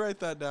 Yeah. Can you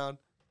write that down?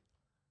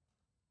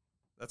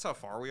 That's how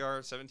far we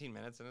are. 17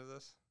 minutes into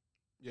this?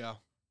 Yeah.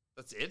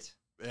 That's it?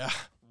 Yeah.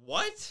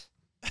 What?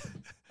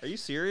 Are you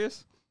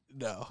serious?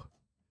 No.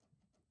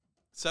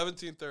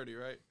 1730,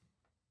 right?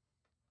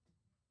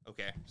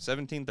 Okay,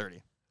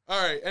 1730.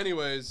 All right.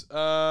 Anyways,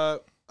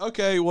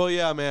 okay. Well,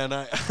 yeah, man.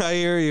 I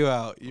hear you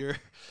out. You're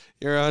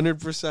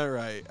 100%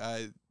 right.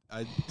 I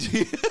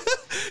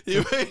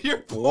you made your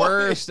point.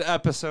 Worst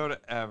episode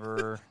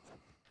ever.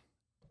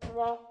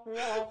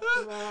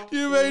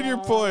 You made your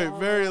point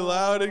very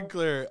loud and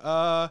clear.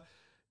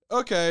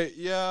 Okay.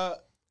 Yeah.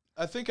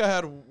 I think I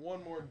had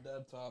one more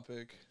dead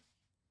topic.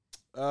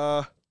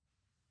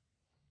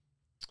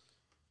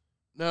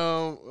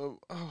 No,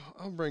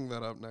 I'll bring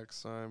that up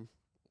next time.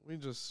 We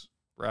just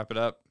wrap it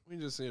up. We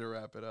just need to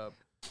wrap it up.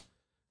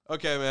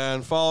 Okay,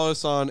 man. Follow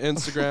us on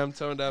Instagram,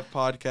 Tone Deaf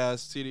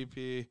Podcast,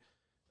 TDP.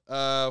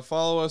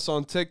 Follow us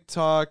on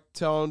TikTok,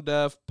 Tone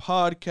Deaf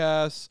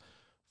Podcast.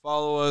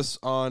 Follow us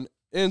on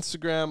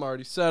Instagram. I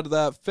already said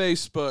that.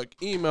 Facebook.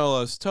 Email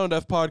us,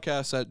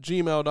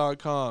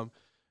 tonedeafpodcast@gmail.com.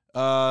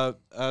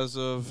 As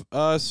of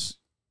us,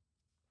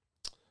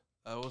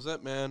 that was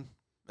it, man.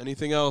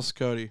 Anything else,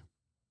 Cody?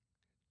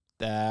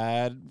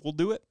 That will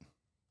do it.